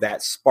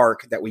 that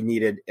spark that we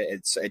needed.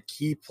 It's at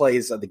key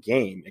plays of the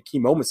game, at key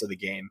moments of the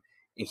game.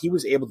 And he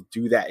was able to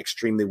do that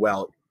extremely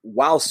well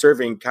while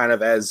serving kind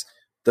of as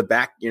the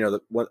back,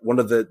 one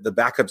of the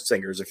backup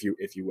singers, if you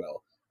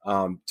will,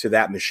 to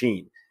that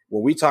machine.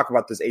 When we talk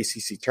about this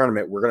ACC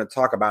tournament, we're going to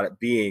talk about it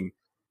being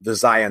the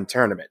Zion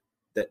tournament.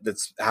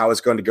 That's how it's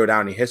going to go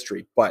down in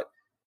history. But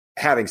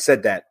having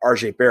said that,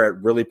 RJ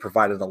Barrett really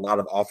provided a lot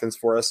of offense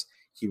for us.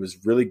 He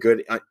was really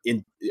good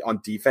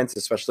on defense,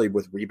 especially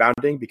with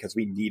rebounding, because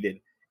we needed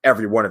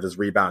every one of his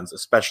rebounds,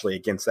 especially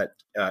against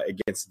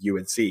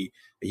UNC. He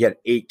had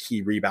 8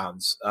 key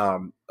rebounds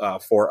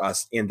for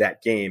us in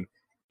that game,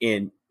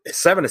 in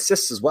 7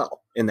 assists as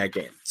well in that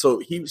game. So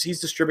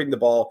he's distributing the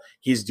ball.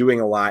 He's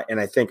doing a lot. And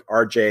I think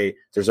RJ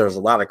deserves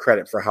a lot of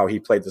credit for how he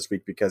played this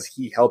week, because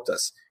he helped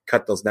us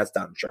cut those nets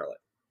down in Charlotte.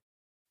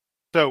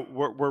 So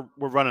we're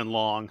running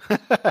long.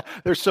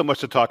 There's so much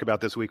to talk about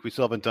this week. We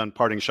still haven't done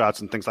parting shots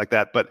and things like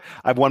that. But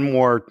I have one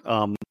more,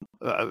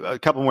 a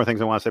couple more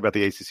things I want to say about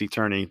the ACC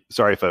tourney.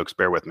 Sorry, folks,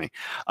 bear with me.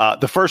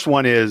 The first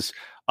one is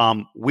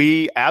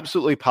we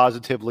absolutely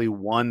positively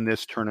won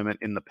this tournament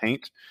in the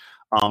paint.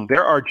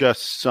 There are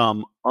just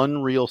some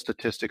unreal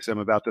statistics I'm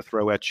about to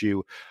throw at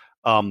you.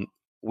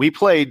 We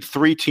played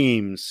 3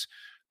 teams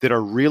that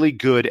are really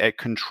good at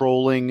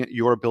controlling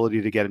your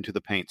ability to get into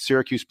the paint.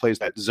 Syracuse plays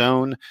that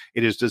zone.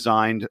 It is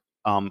designed,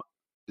 it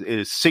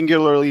is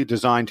singularly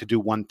designed to do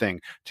one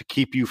thing, to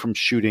keep you from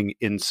shooting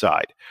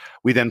inside.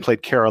 We then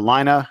played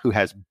Carolina, who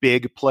has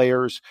big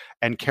players,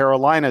 and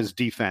Carolina's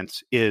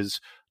defense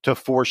is to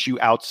force you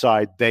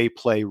outside. They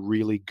play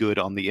really good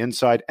on the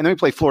inside. And then we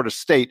play Florida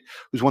State,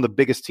 who's one of the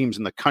biggest teams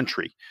in the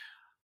country.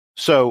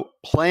 So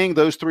playing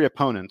those 3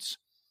 opponents,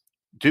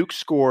 Duke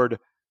scored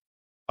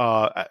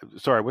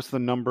what's the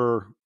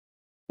number?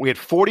 We had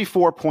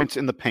 44 points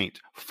in the paint.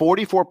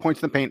 44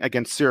 points in the paint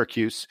against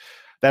Syracuse.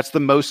 That's the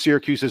most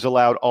Syracuse has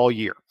allowed all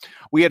year.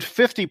 We had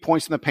 50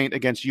 points in the paint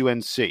against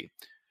UNC.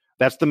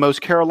 That's the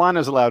most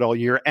Carolina's allowed all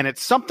year. And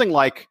it's something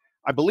like,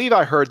 I believe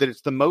I heard that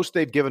it's the most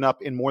they've given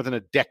up in more than a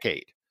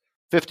decade.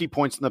 50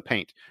 points in the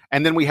paint.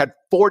 And then we had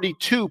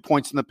 42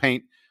 points in the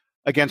paint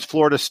against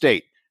Florida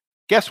State.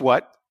 Guess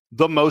what?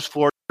 The most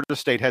Florida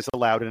State has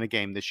allowed in a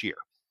game this year.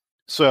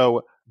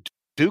 So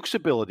Duke's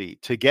ability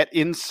to get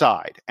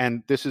inside,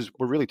 and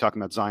we're really talking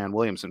about Zion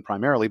Williamson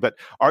primarily, but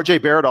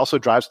RJ Barrett also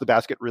drives the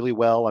basket really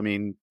well. I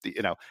mean,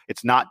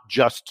 it's not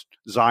just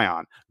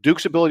Zion.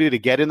 Duke's ability to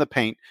get in the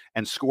paint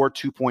and score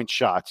 2-point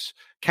shots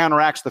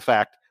counteracts the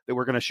fact that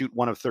we're going to shoot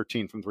 1 of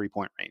 13 from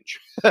 3-point range.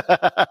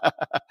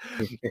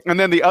 And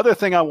then the other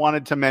thing I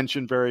wanted to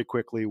mention very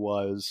quickly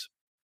was,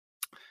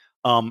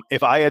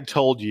 if I had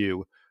told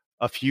you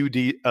a few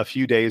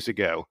days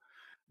ago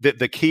that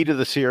the key to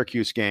the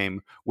Syracuse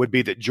game would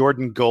be that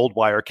Jordan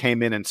Goldwire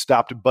came in and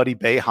stopped Buddy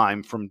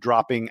Boeheim from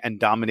dropping and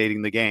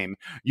dominating the game,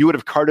 you would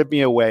have carted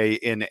me away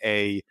in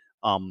a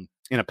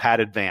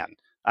padded van.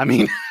 I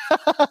mean,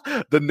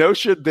 the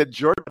notion that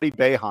Jordan and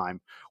Buddy Boeheim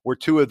were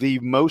 2 of the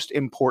most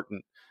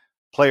important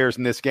players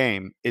in this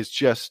game is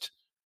just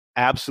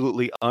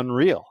absolutely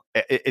unreal.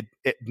 I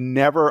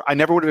never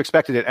would have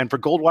expected it. And for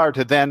Goldwire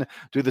to then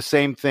do the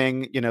same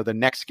thing, the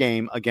next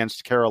game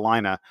against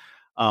Carolina,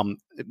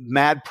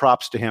 mad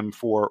props to him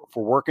for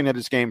working at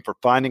his game, for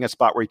finding a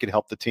spot where he could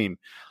help the team.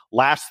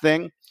 Last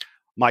thing,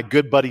 my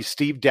good buddy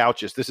Steve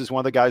Douches. This is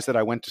one of the guys that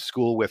I went to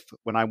school with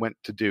when I went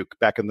to Duke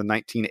back in the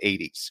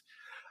 1980s.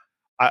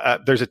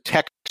 There's a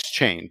text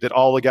chain that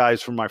all the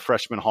guys from my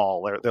freshman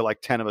hall, they're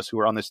like 10 of us who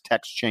are on this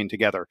text chain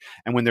together.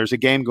 And when there's a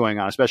game going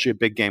on, especially a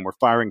big game, we're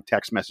firing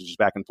text messages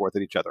back and forth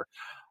at each other.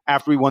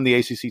 After we won the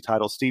ACC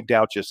title, Steve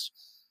Douches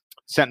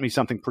sent me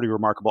something pretty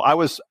remarkable. I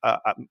was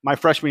my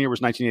freshman year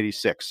was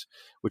 1986,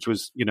 which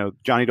was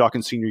Johnny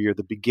Dawkins' senior year,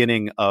 the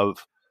beginning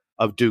of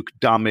Duke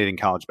dominating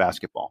college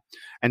basketball.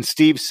 And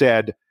Steve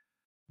said,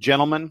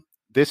 "Gentlemen,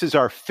 this is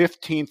our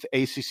 15th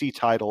ACC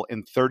title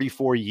in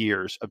 34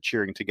 years of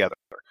cheering together.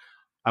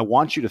 I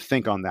want you to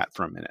think on that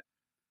for a minute.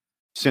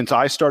 Since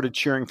I started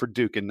cheering for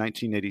Duke in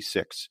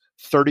 1986,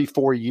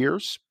 34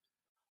 years,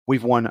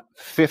 we've won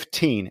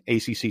 15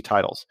 ACC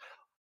titles.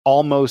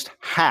 Almost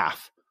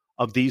half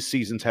of these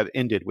seasons have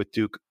ended with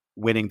Duke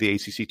winning the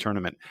ACC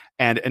tournament.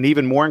 And an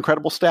even more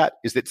incredible stat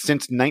is that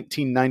since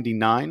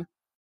 1999,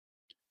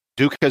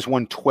 Duke has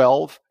won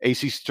 12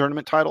 ACC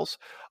tournament titles.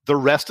 The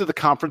rest of the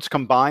conference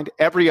combined,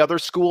 every other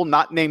school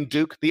not named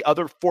Duke, the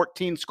other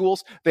 14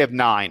 schools, they have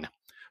 9.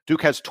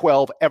 Duke has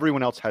 12.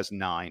 Everyone else has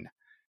 9.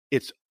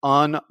 It's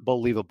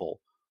unbelievable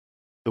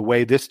the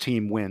way this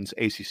team wins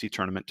ACC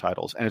tournament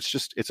titles. And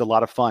it's a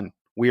lot of fun.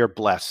 We are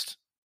blessed."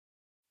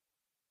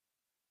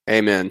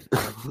 Amen.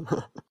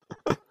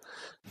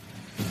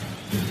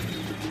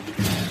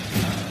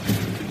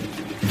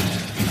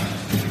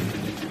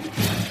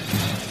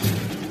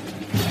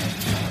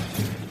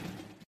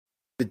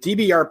 The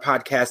DBR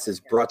podcast is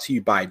brought to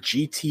you by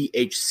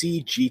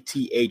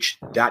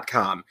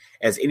GTHCGTH.com.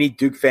 As any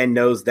Duke fan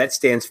knows, that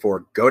stands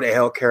for Go to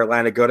Hell,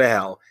 Carolina, Go to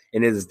Hell.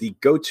 And it is the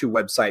go-to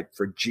website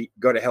for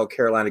Go to Hell,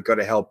 Carolina, Go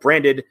to Hell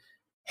branded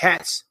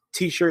hats,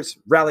 t-shirts,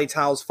 rally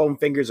towels, foam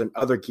fingers, and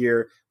other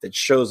gear that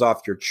shows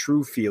off your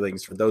true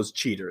feelings for those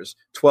cheaters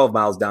 12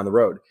 miles down the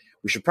road.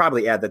 We should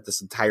probably add that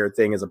this entire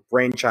thing is a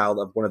brainchild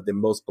of one of the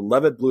most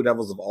beloved Blue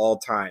Devils of all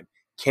time,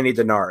 Kenny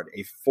Denard,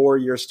 a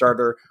 4-year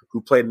starter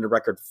who played in a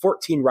record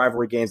 14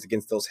 rivalry games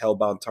against those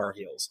hellbound Tar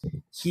Heels.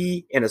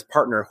 He and his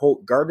partner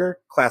Holt Gardner,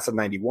 class of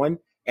 91,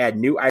 add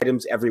new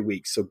items every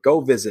week. So go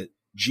visit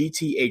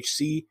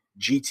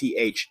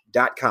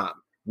GTHCGTH.com.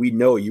 We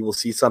know you will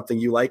see something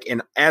you like.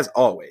 And as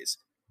always,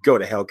 go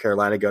to hell,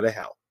 Carolina, go to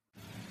hell.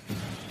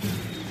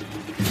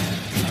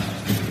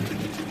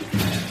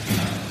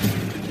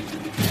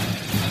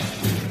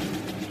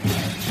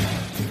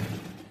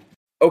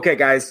 Okay,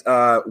 guys,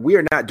 we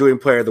are not doing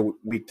Player of the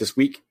Week this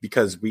week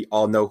because we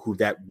all know who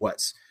that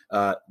was.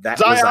 That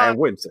was Zion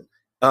Williamson.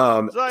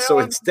 So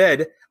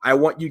instead, I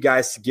want you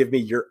guys to give me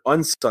your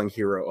unsung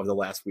hero of the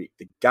last week,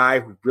 the guy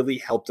who really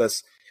helped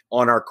us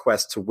on our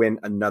quest to win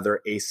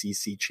another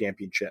ACC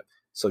championship.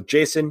 So,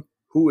 Jason,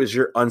 who is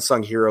your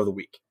unsung hero of the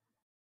week?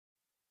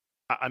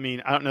 I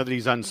mean, I don't know that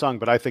he's unsung,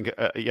 but I think,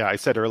 I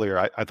said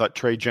earlier, I thought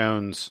Trey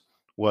Jones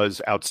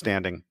was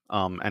outstanding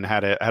and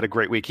had a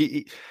great week.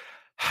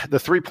 The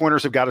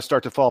 3-pointers have got to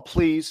start to fall.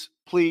 Please,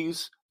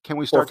 can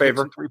we start taking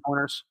some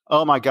 3-pointers?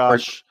 Oh my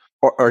gosh.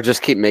 Or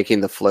just keep making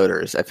the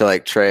floaters. I feel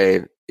like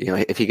Trey,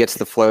 if he gets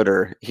the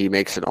floater, he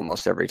makes it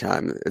almost every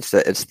time.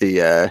 I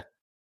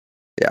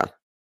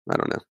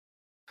don't know.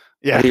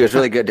 Yeah, he was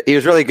really good. He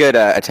was really good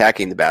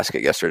attacking the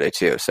basket yesterday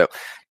too. So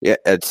yeah,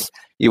 it's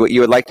you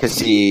would like to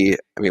see.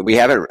 I mean, we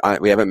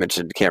haven't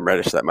mentioned Cam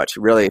Reddish that much.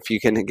 Really, if you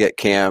can get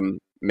Cam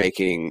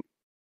making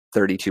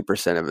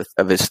 32%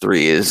 of his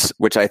threes,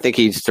 which I think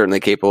he's certainly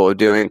capable of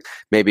doing,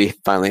 maybe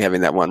finally having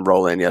that one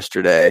roll in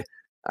yesterday.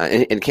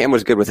 And Cam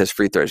was good with his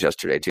free throws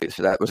yesterday too,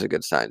 so that was a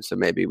good sign. So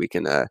maybe we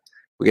can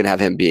have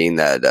him being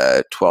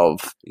that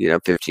 12,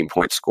 15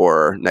 point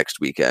scorer next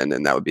weekend,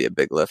 and that would be a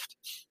big lift.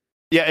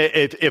 Yeah,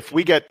 if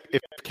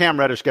Cam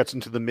Reddish gets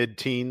into the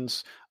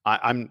mid-teens,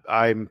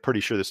 I'm pretty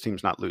sure this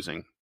team's not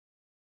losing.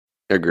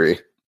 Agree.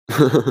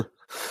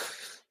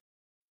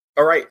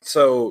 All right,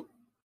 so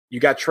you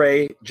got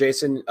Trey,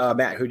 Jason,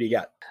 Matt. Who do you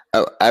got?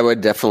 Oh, I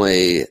would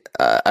definitely.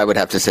 I would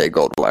have to say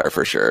Goldwire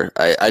for sure.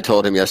 I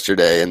told him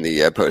yesterday in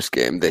the post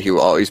game that he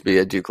will always be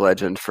a Duke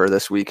legend for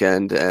this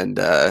weekend, and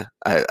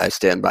I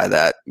stand by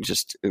that.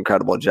 Just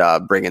incredible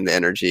job bringing the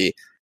energy.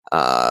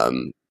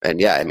 And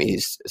yeah, I mean,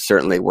 he's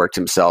certainly worked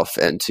himself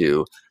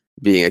into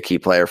being a key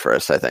player for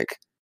us, I think.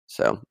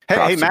 So,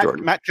 hey,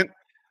 Matt,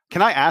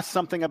 can I ask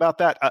something about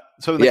that?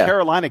 So in the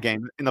Carolina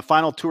game, in the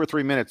final 2 or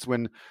 3 minutes,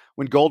 when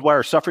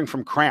Goldwire is suffering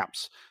from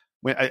cramps,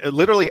 when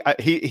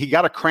he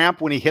got a cramp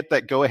when he hit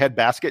that go-ahead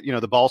basket,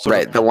 the ball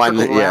sort of the one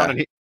that, around,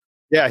 and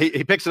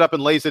he picks it up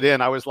and lays it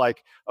in. I was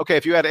like, okay,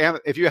 if you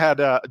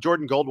had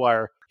Jordan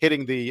Goldwire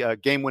hitting the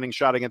game-winning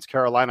shot against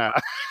Carolina,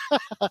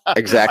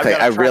 exactly.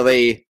 I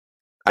really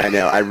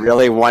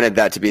wanted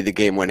that to be the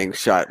game-winning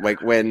shot.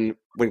 Like when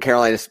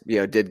Carolina,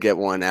 did get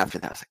one after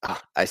that, I was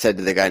like, I said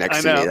to the guy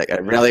next to me, like, I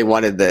really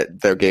wanted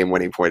their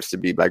game-winning points to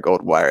be by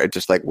Goldwire. It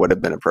just would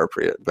have been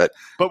appropriate. But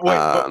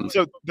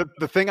so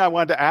the thing I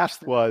wanted to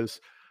ask was,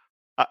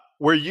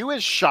 were you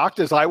as shocked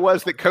as I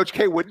was that Coach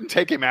K wouldn't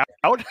take him out?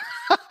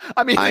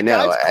 I mean, I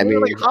know. Guy's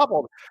clearly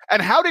hobbled.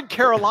 And how did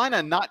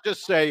Carolina not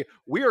just say,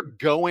 we are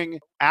going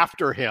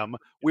after him,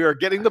 we are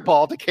getting the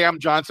ball to Cam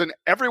Johnson,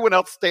 everyone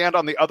else stand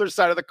on the other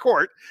side of the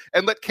court,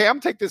 and let Cam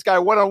take this guy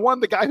one-on-one,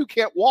 the guy who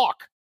can't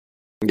walk?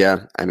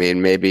 Yeah, I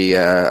mean, maybe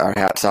our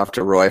hats off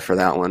to Roy for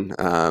that one,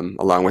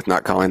 along with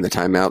not calling the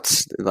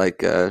timeouts like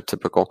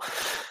typical.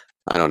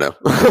 I don't know.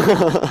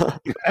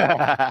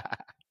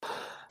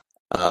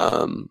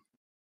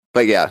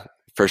 But yeah,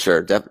 for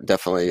sure.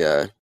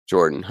 Definitely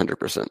Jordan,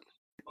 100%.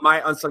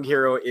 My unsung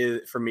hero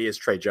for me is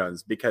Trey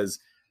Jones, because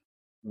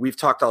we've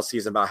talked all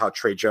season about how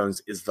Trey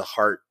Jones is the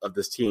heart of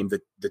this team.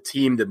 The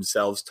team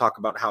themselves talk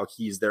about how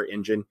he's their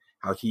engine,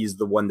 how he's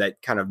the one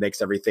that kind of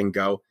makes everything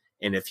go.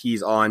 And if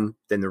he's on,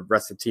 then the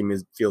rest of the team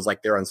feels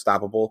like they're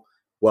unstoppable.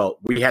 Well,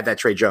 we had that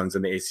Trey Jones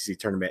in the ACC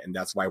tournament, and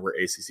that's why we're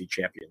ACC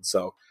champions.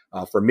 So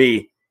for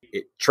me,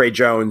 Trey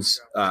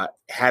Jones,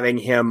 having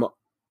him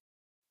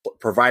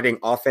providing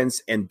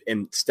offense and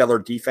stellar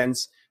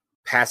defense,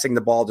 passing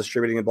the ball,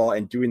 distributing the ball,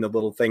 and doing the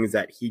little things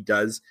that he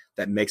does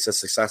that makes us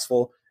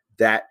successful,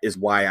 that is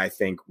why I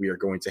think we are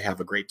going to have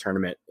a great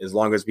tournament. As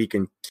long as we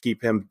can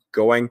keep him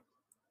going,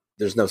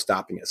 there's no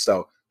stopping us.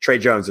 So Trey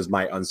Jones is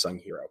my unsung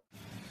hero.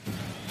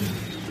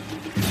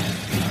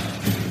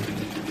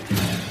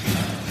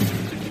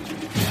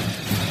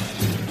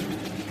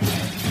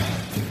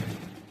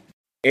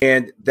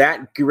 And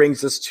that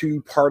brings us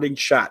to parting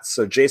shots.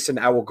 So Jason,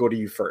 I will go to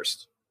you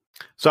first.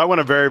 So I want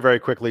to very, very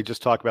quickly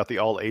just talk about the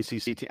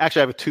all-ACC team.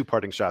 Actually, I have 2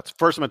 parting shots.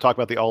 First, I'm going to talk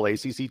about the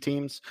all-ACC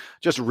teams,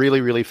 just really,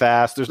 really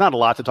fast. There's not a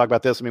lot to talk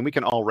about this. I mean, we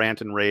can all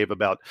rant and rave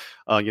about,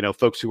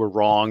 folks who were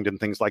wronged and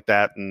things like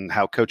that, and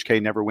how Coach K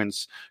never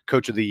wins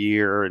Coach of the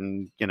Year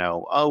and,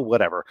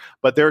 whatever.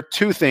 But there are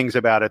 2 things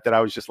about it that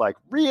I was just like,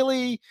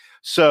 really?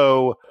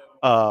 So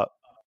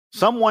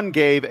someone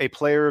gave a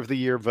Player of the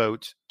Year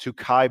vote to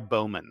Kai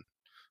Bowman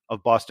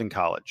of Boston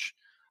College.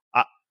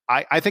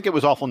 I think it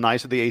was awful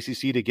nice of the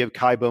ACC to give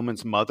Kai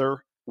Bowman's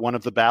mother one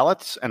of the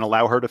ballots and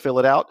allow her to fill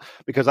it out,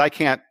 because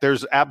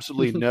there's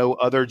absolutely no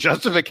other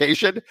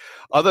justification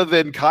other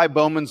than Kai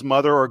Bowman's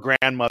mother or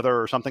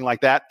grandmother or something like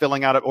that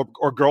filling out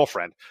or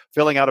girlfriend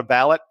filling out a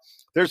ballot.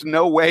 There's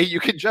no way you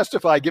can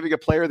justify giving a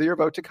Player of the Year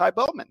vote to Kai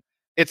Bowman.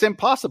 It's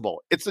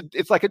impossible.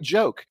 It's like a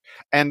joke.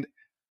 And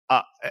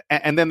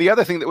then the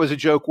other thing that was a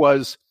joke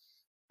was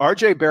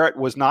RJ Barrett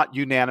was not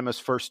unanimous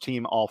first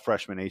team all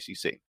freshman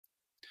ACC.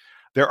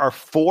 There are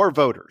 4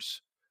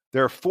 voters.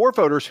 There are 4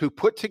 voters who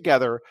put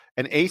together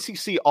an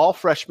ACC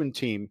all-freshman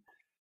team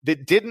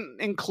that didn't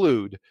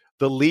include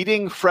the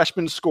leading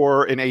freshman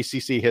scorer in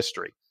ACC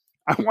history.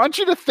 I want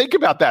you to think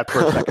about that for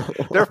a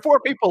second. There are 4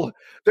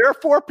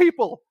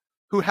 people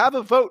who have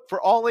a vote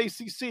for all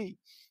ACC.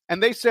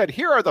 And they said,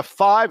 here are the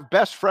 5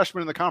 best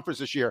freshmen in the conference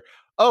this year.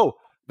 Oh,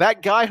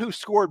 that guy who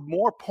scored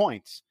more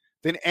points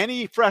than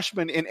any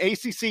freshman in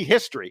ACC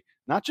history,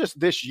 not just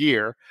this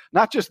year,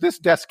 not just this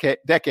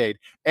decade,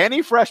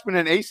 any freshman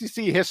in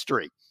ACC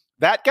history,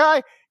 that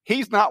guy,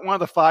 he's not one of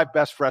the 5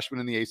 best freshmen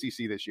in the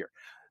ACC this year.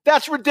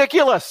 That's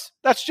ridiculous.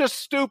 That's just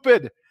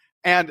stupid.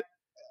 And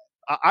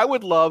I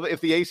would love if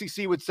the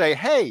ACC would say,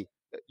 hey,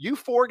 you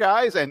 4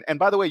 guys, and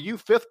by the way, you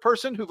 5th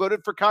person who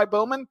voted for Kai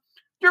Bowman,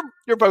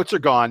 your votes are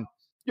gone.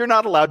 You're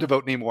not allowed to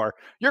vote anymore.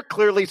 You're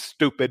clearly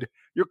stupid.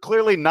 You're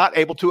clearly not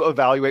able to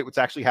evaluate what's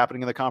actually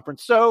happening in the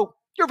conference. So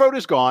your vote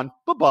is gone.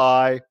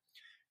 Bye-bye.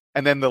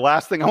 And then the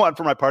last thing I want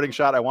for my parting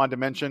shot, I wanted to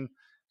mention,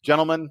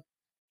 gentlemen,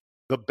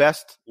 the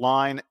best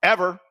line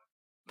ever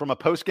from a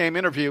post-game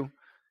interview,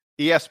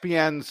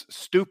 ESPN's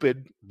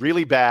stupid,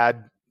 really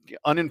bad,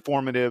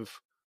 uninformative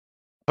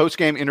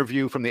post-game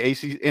interview from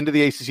the into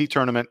the ACC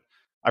tournament.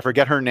 I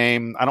forget her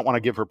name. I don't want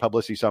to give her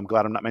publicity, so I'm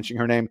glad I'm not mentioning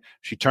her name.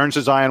 She turns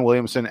to Zion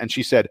Williamson and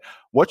she said,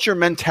 what's your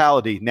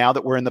mentality now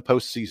that we're in the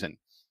postseason?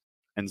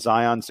 And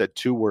Zion said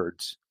 2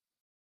 words.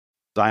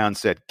 Zion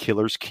said,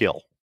 killers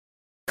kill.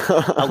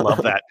 I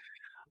love that.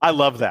 I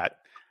love that.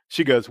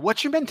 She goes,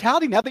 what's your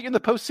mentality now that you're in the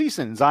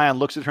postseason? And Zion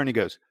looks at her and he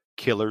goes,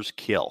 killers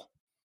kill.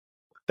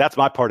 That's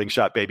my parting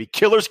shot, baby.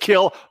 Killers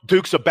kill.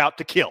 Duke's about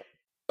to kill.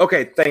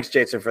 Okay, thanks,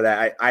 Jason, for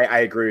that. I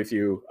agree with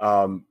you.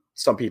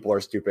 Some people are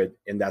stupid,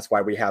 and that's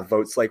why we have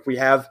votes like we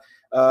have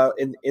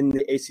in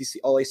the ACC,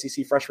 all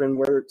ACC freshmen,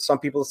 where some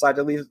people decide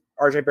to leave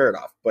RJ Barrett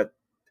off. But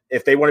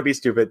if they want to be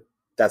stupid,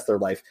 that's their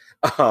life.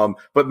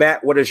 But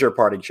Matt, what is your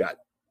parting shot?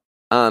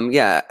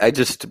 Yeah, I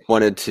just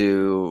wanted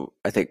to,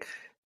 I think,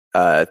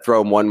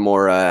 throw one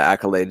more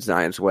accolade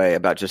Zion's way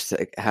about just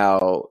like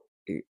how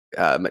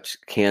much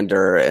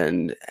candor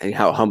and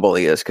how humble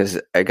he is,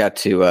 because I got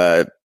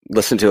to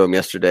listen to him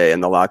yesterday in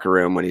the locker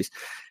room when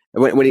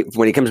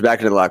he comes back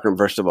into the locker room.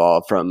 First of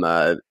all, from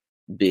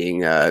being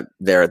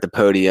there at the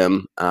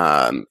podium,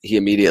 he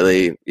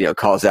immediately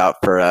calls out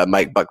for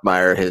Mike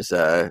Buckmeyer,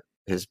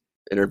 his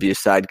interview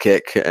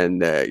sidekick,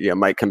 and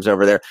Mike comes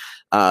over there.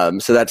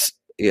 So that's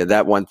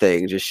that one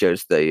thing just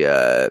shows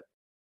the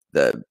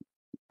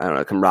I don't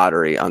know,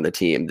 camaraderie on the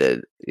team,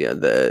 that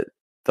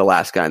the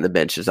last guy on the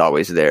bench is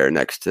always there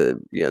next to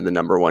the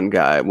number one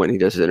guy when he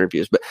does his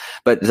interviews.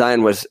 But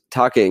Zion was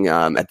talking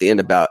at the end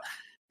about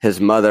his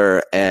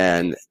mother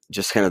and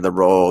just kind of the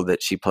role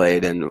that she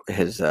played in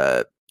his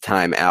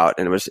time out,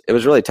 and it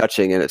was really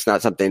touching. And it's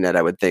not something that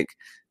I would think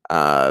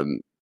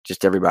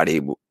just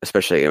everybody,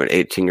 especially an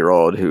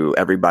 18-year-old who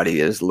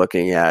everybody is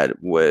looking at,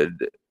 would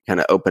kind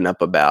of open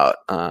up about.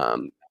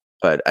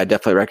 But I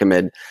definitely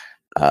recommend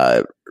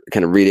kind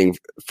of reading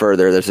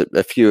further. There's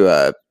a few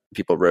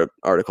people wrote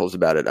articles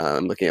about it.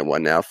 I'm looking at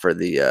one now for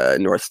the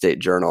North State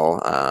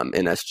Journal,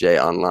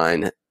 NSJ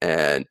Online,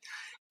 and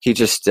he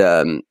just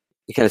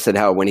he kind of said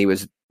how when he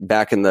was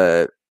back in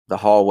the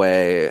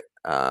hallway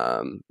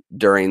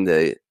during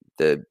the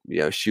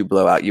shoe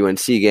blowout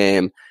UNC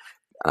game,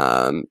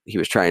 he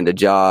was trying to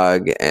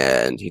jog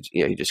and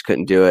he just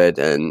couldn't do it,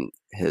 and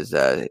his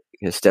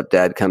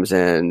stepdad comes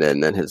in,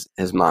 and then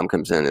his mom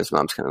comes in. His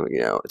mom's kind of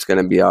it's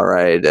going to be all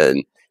right,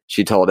 and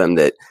she told him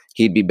that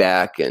he'd be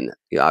back. And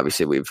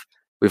obviously we've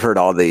heard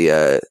all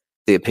the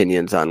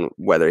opinions on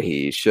whether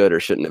he should or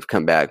shouldn't have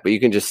come back, but you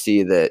can just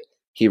see that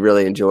he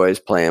really enjoys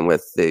playing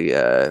with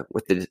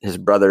his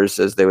brothers,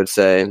 as they would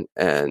say.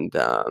 And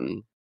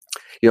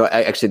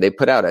actually they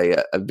put out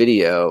a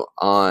video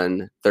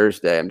on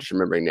Thursday. I'm just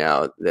remembering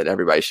now that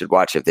everybody should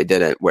watch if they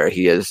didn't, where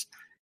he is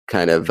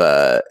kind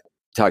of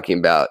talking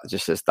about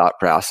just his thought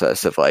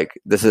process of like,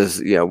 this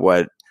is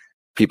what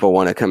people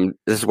want to come.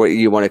 This is what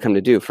you want to come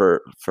to do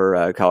for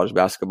college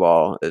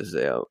basketball. Is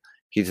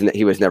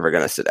he was never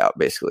going to sit out.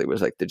 Basically,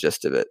 was like the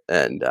gist of it.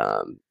 And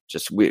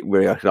just we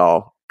can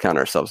all count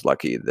ourselves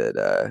lucky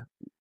that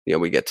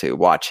we get to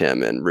watch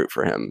him and root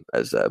for him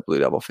as Blue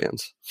Devil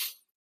fans.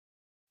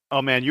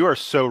 Oh man, you are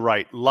so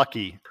right.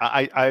 Lucky.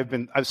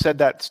 I've said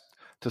that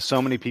to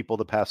so many people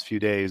the past few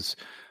days.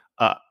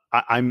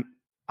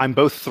 I'm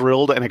both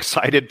thrilled and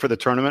excited for the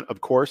tournament,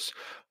 of course,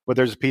 but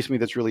there's a piece of me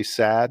that's really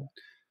sad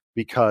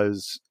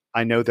because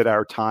I know that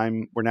our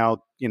time, we're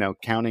now,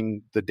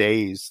 counting the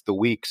days, the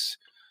weeks,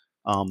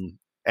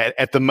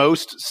 at the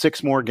most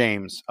 6 more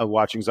games of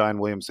watching Zion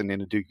Williamson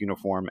in a Duke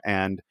uniform.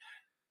 And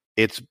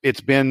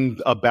it's been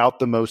about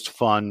the most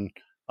fun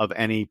of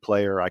any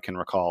player I can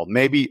recall.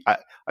 Maybe I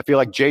feel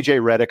like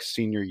JJ Redick's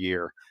senior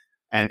year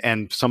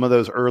and some of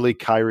those early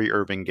Kyrie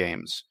Irving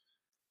games.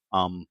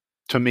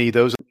 To me,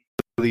 those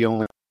are the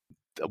only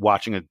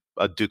watching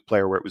a Duke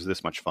player where it was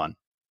this much fun.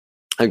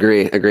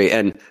 Agree.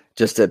 And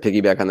just to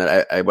piggyback on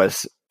that, I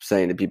was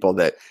saying to people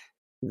that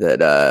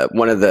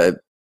one of the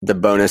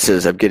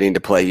bonuses of getting to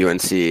play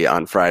UNC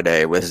on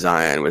Friday with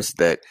Zion was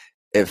that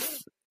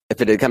if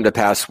it had come to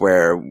pass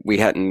where we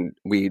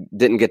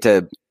didn't get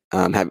to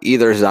have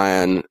either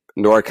Zion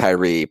nor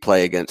Kyrie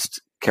play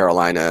against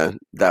Carolina,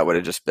 that would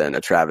have just been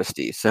a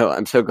travesty. So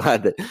I'm so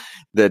glad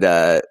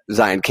that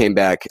Zion came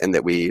back and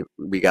that we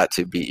got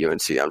to beat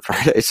UNC on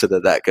Friday so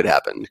that could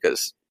happen,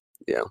 because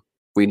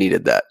we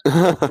needed that.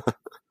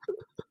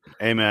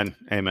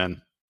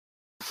 Amen.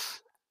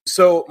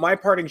 So my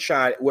parting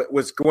shot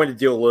was going to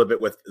deal a little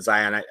bit with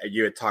Zion.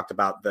 You had talked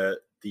about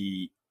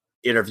the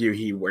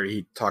interview where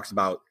he talks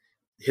about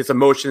his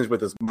emotions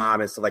with his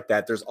mom and stuff like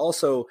that. There's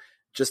also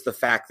just the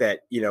fact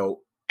that,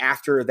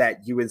 after that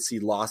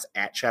UNC loss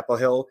at Chapel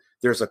Hill,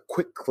 there's a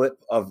quick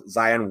clip of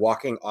Zion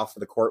walking off of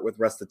the court with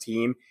the rest of the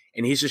team,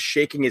 and he's just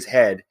shaking his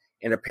head.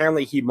 And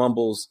apparently he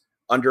mumbles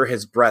under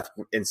his breath,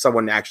 and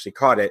someone actually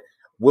caught it,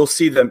 "We'll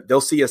see them.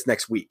 They'll see us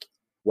next week."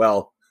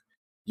 Well,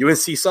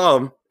 UNC saw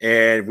him,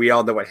 and we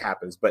all know what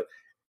happens. But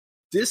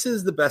this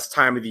is the best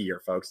time of the year,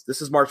 folks.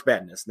 This is March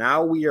Madness.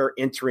 Now we are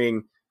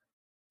entering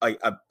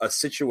a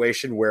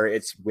situation where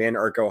it's win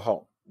or go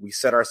home. We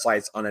set our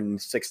sights on a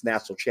sixth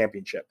national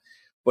championship.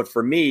 But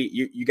for me,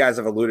 you guys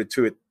have alluded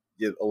to it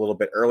a little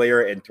bit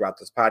earlier and throughout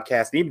this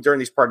podcast, and even during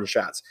these parting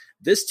shots,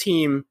 this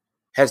team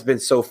has been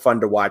so fun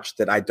to watch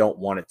that I don't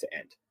want it to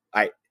end.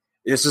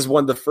 This is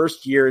one of the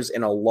first years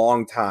in a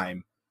long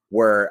time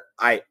where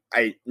I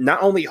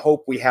not only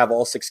hope we have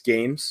all 6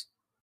 games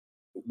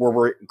where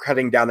we're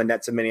cutting down the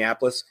nets in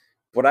Minneapolis,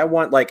 but I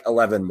want like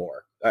 11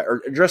 more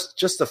or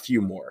just a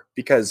few more,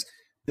 because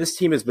this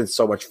team has been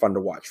so much fun to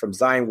watch, from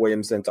Zion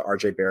Williamson to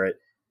RJ Barrett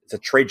to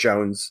Trey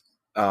Jones.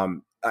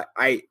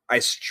 I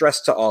stress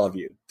to all of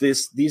you,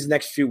 these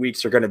next few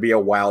weeks are going to be a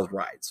wild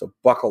ride, so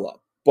buckle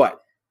up.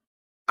 But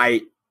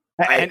sorry,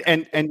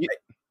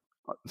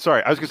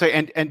 I was going to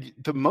say, and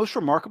the most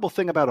remarkable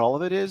thing about all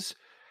of it is,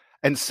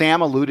 and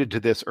Sam alluded to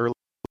this earlier,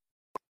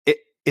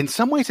 in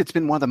some ways it's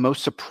been one of the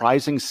most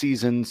surprising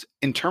seasons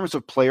in terms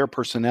of player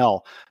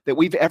personnel that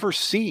we've ever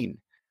seen.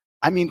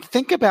 I mean,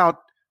 think about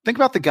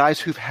the guys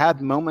who've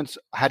had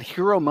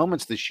hero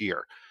moments this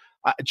year.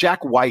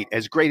 Jack White,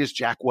 as great as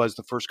Jack was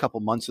the first couple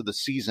months of the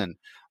season,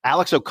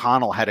 Alex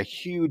O'Connell had a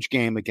huge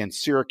game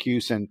against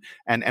Syracuse and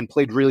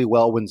played really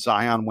well when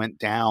Zion went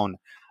down.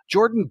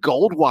 Jordan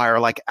Goldwire,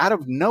 like out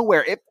of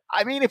nowhere.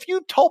 If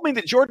you told me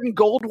that Jordan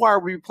Goldwire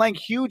would be playing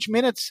huge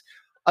minutes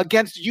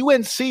against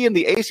UNC in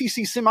the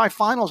ACC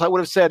semifinals, I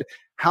would have said,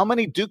 how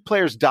many Duke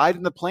players died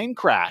in the plane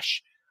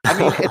crash?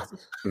 I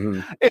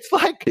mean, it's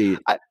like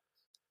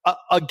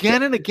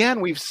again and again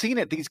we've seen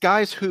it. These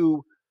guys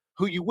who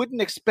you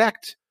wouldn't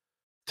expect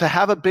to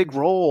have a big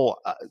role,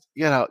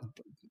 Javin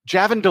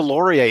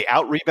DeLaurier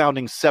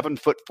out-rebounding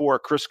 7'4"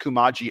 Chris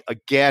Kumaji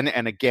again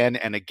and again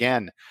and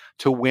again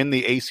to win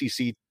the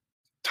ACC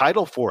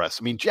title for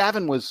us. I mean,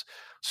 Javin was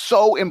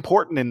so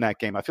important in that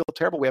game. I feel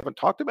terrible we haven't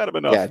talked about him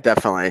enough. Yeah,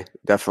 definitely.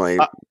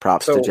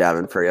 Props to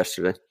Javin for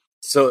yesterday.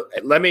 So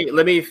let me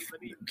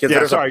because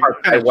there's a part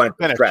I want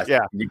to stress.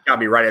 Yeah, you got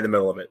me right in the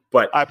middle of it.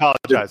 But I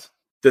apologize.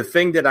 The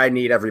thing that I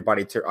need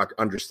everybody to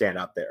understand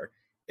out there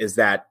is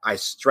that I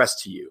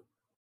stress to you,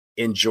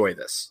 enjoy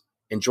this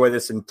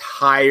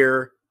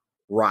entire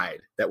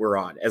ride that we're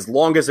on, as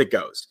long as it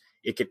goes.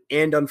 It could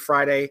end on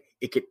Friday,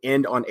 it could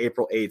end on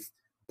April 8th,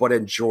 but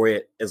enjoy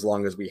it as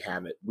long as we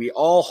have it. We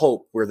all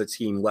hope we're the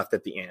team left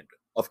at the end,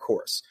 of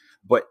course,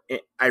 but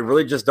I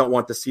really just don't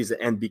want the season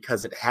to end,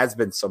 because it has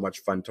been so much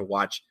fun to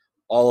watch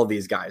all of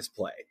these guys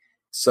play.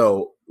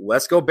 So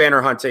let's go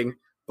banner hunting,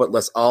 but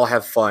let's all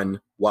have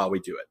fun while we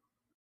do it.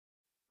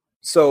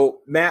 So,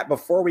 Matt,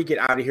 before we get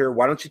out of here,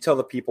 why don't you tell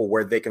the people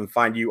where they can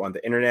find you on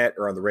the internet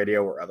or on the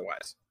radio or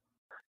otherwise?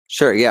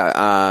 Sure, yeah.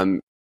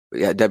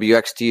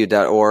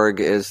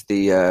 WXTU.org is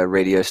the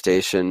radio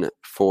station is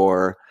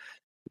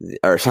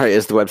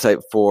the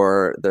website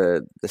for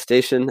the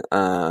station.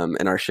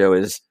 And our show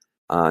is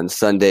on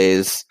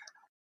Sundays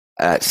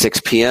at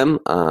 6 p.m.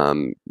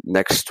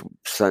 Next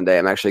Sunday,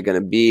 I'm actually going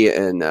to be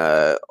in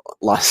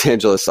Los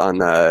Angeles on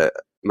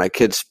my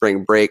kids'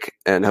 spring break,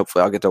 and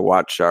hopefully I'll get to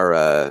watch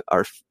our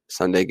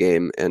Sunday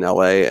game in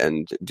LA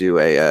and do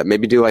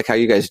maybe do like how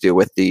you guys do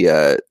with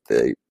the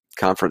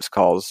conference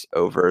calls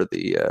over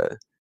the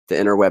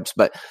interwebs.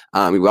 But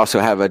we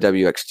also have a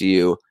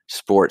WXDU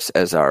Sports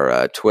as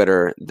our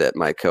Twitter that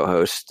my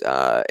co-host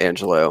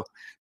Angelo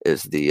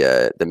is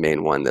the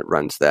main one that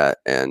runs that.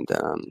 And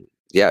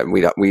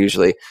we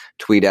usually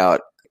tweet out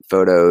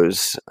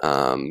photos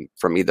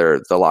from either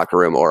the locker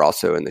room or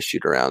also in the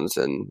shoot-arounds,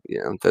 and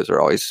those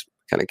are always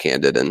kind of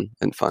candid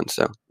and fun.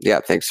 So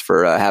thanks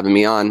for having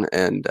me on.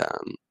 And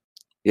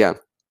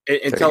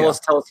and tell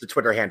us the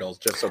Twitter handles,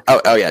 just so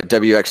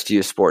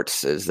WXTU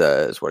Sports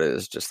is what it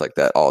is, just like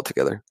that, all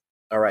together.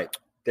 All right,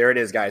 there it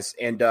is, guys,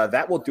 and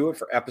that will do it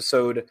for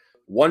episode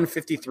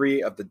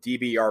 153 of the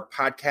DBR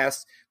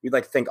podcast. We'd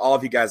like to thank all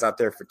of you guys out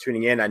there for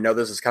tuning in. I know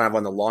this is kind of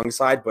on the long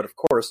side, but of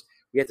course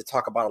we had to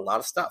talk about a lot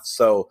of stuff,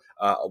 so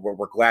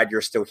we're glad you're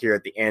still here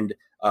at the end.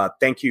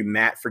 Thank you,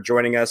 Matt, for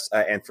joining us,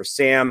 and for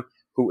Sam,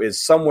 who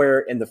is somewhere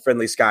in the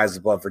friendly skies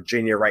above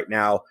Virginia right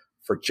now.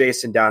 For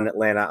Jason down in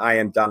Atlanta, I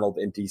am Donald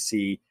in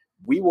DC.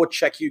 We will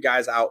check you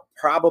guys out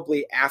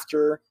probably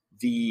after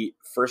the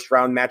first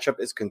round matchup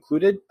is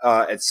concluded.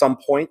 At some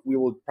point, we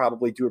will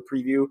probably do a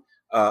preview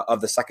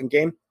of the second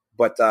game.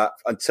 But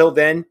until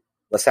then,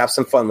 let's have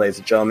some fun, ladies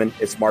and gentlemen.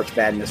 It's March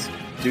Madness.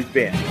 Duke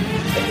Band.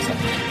 Thank you so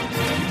much.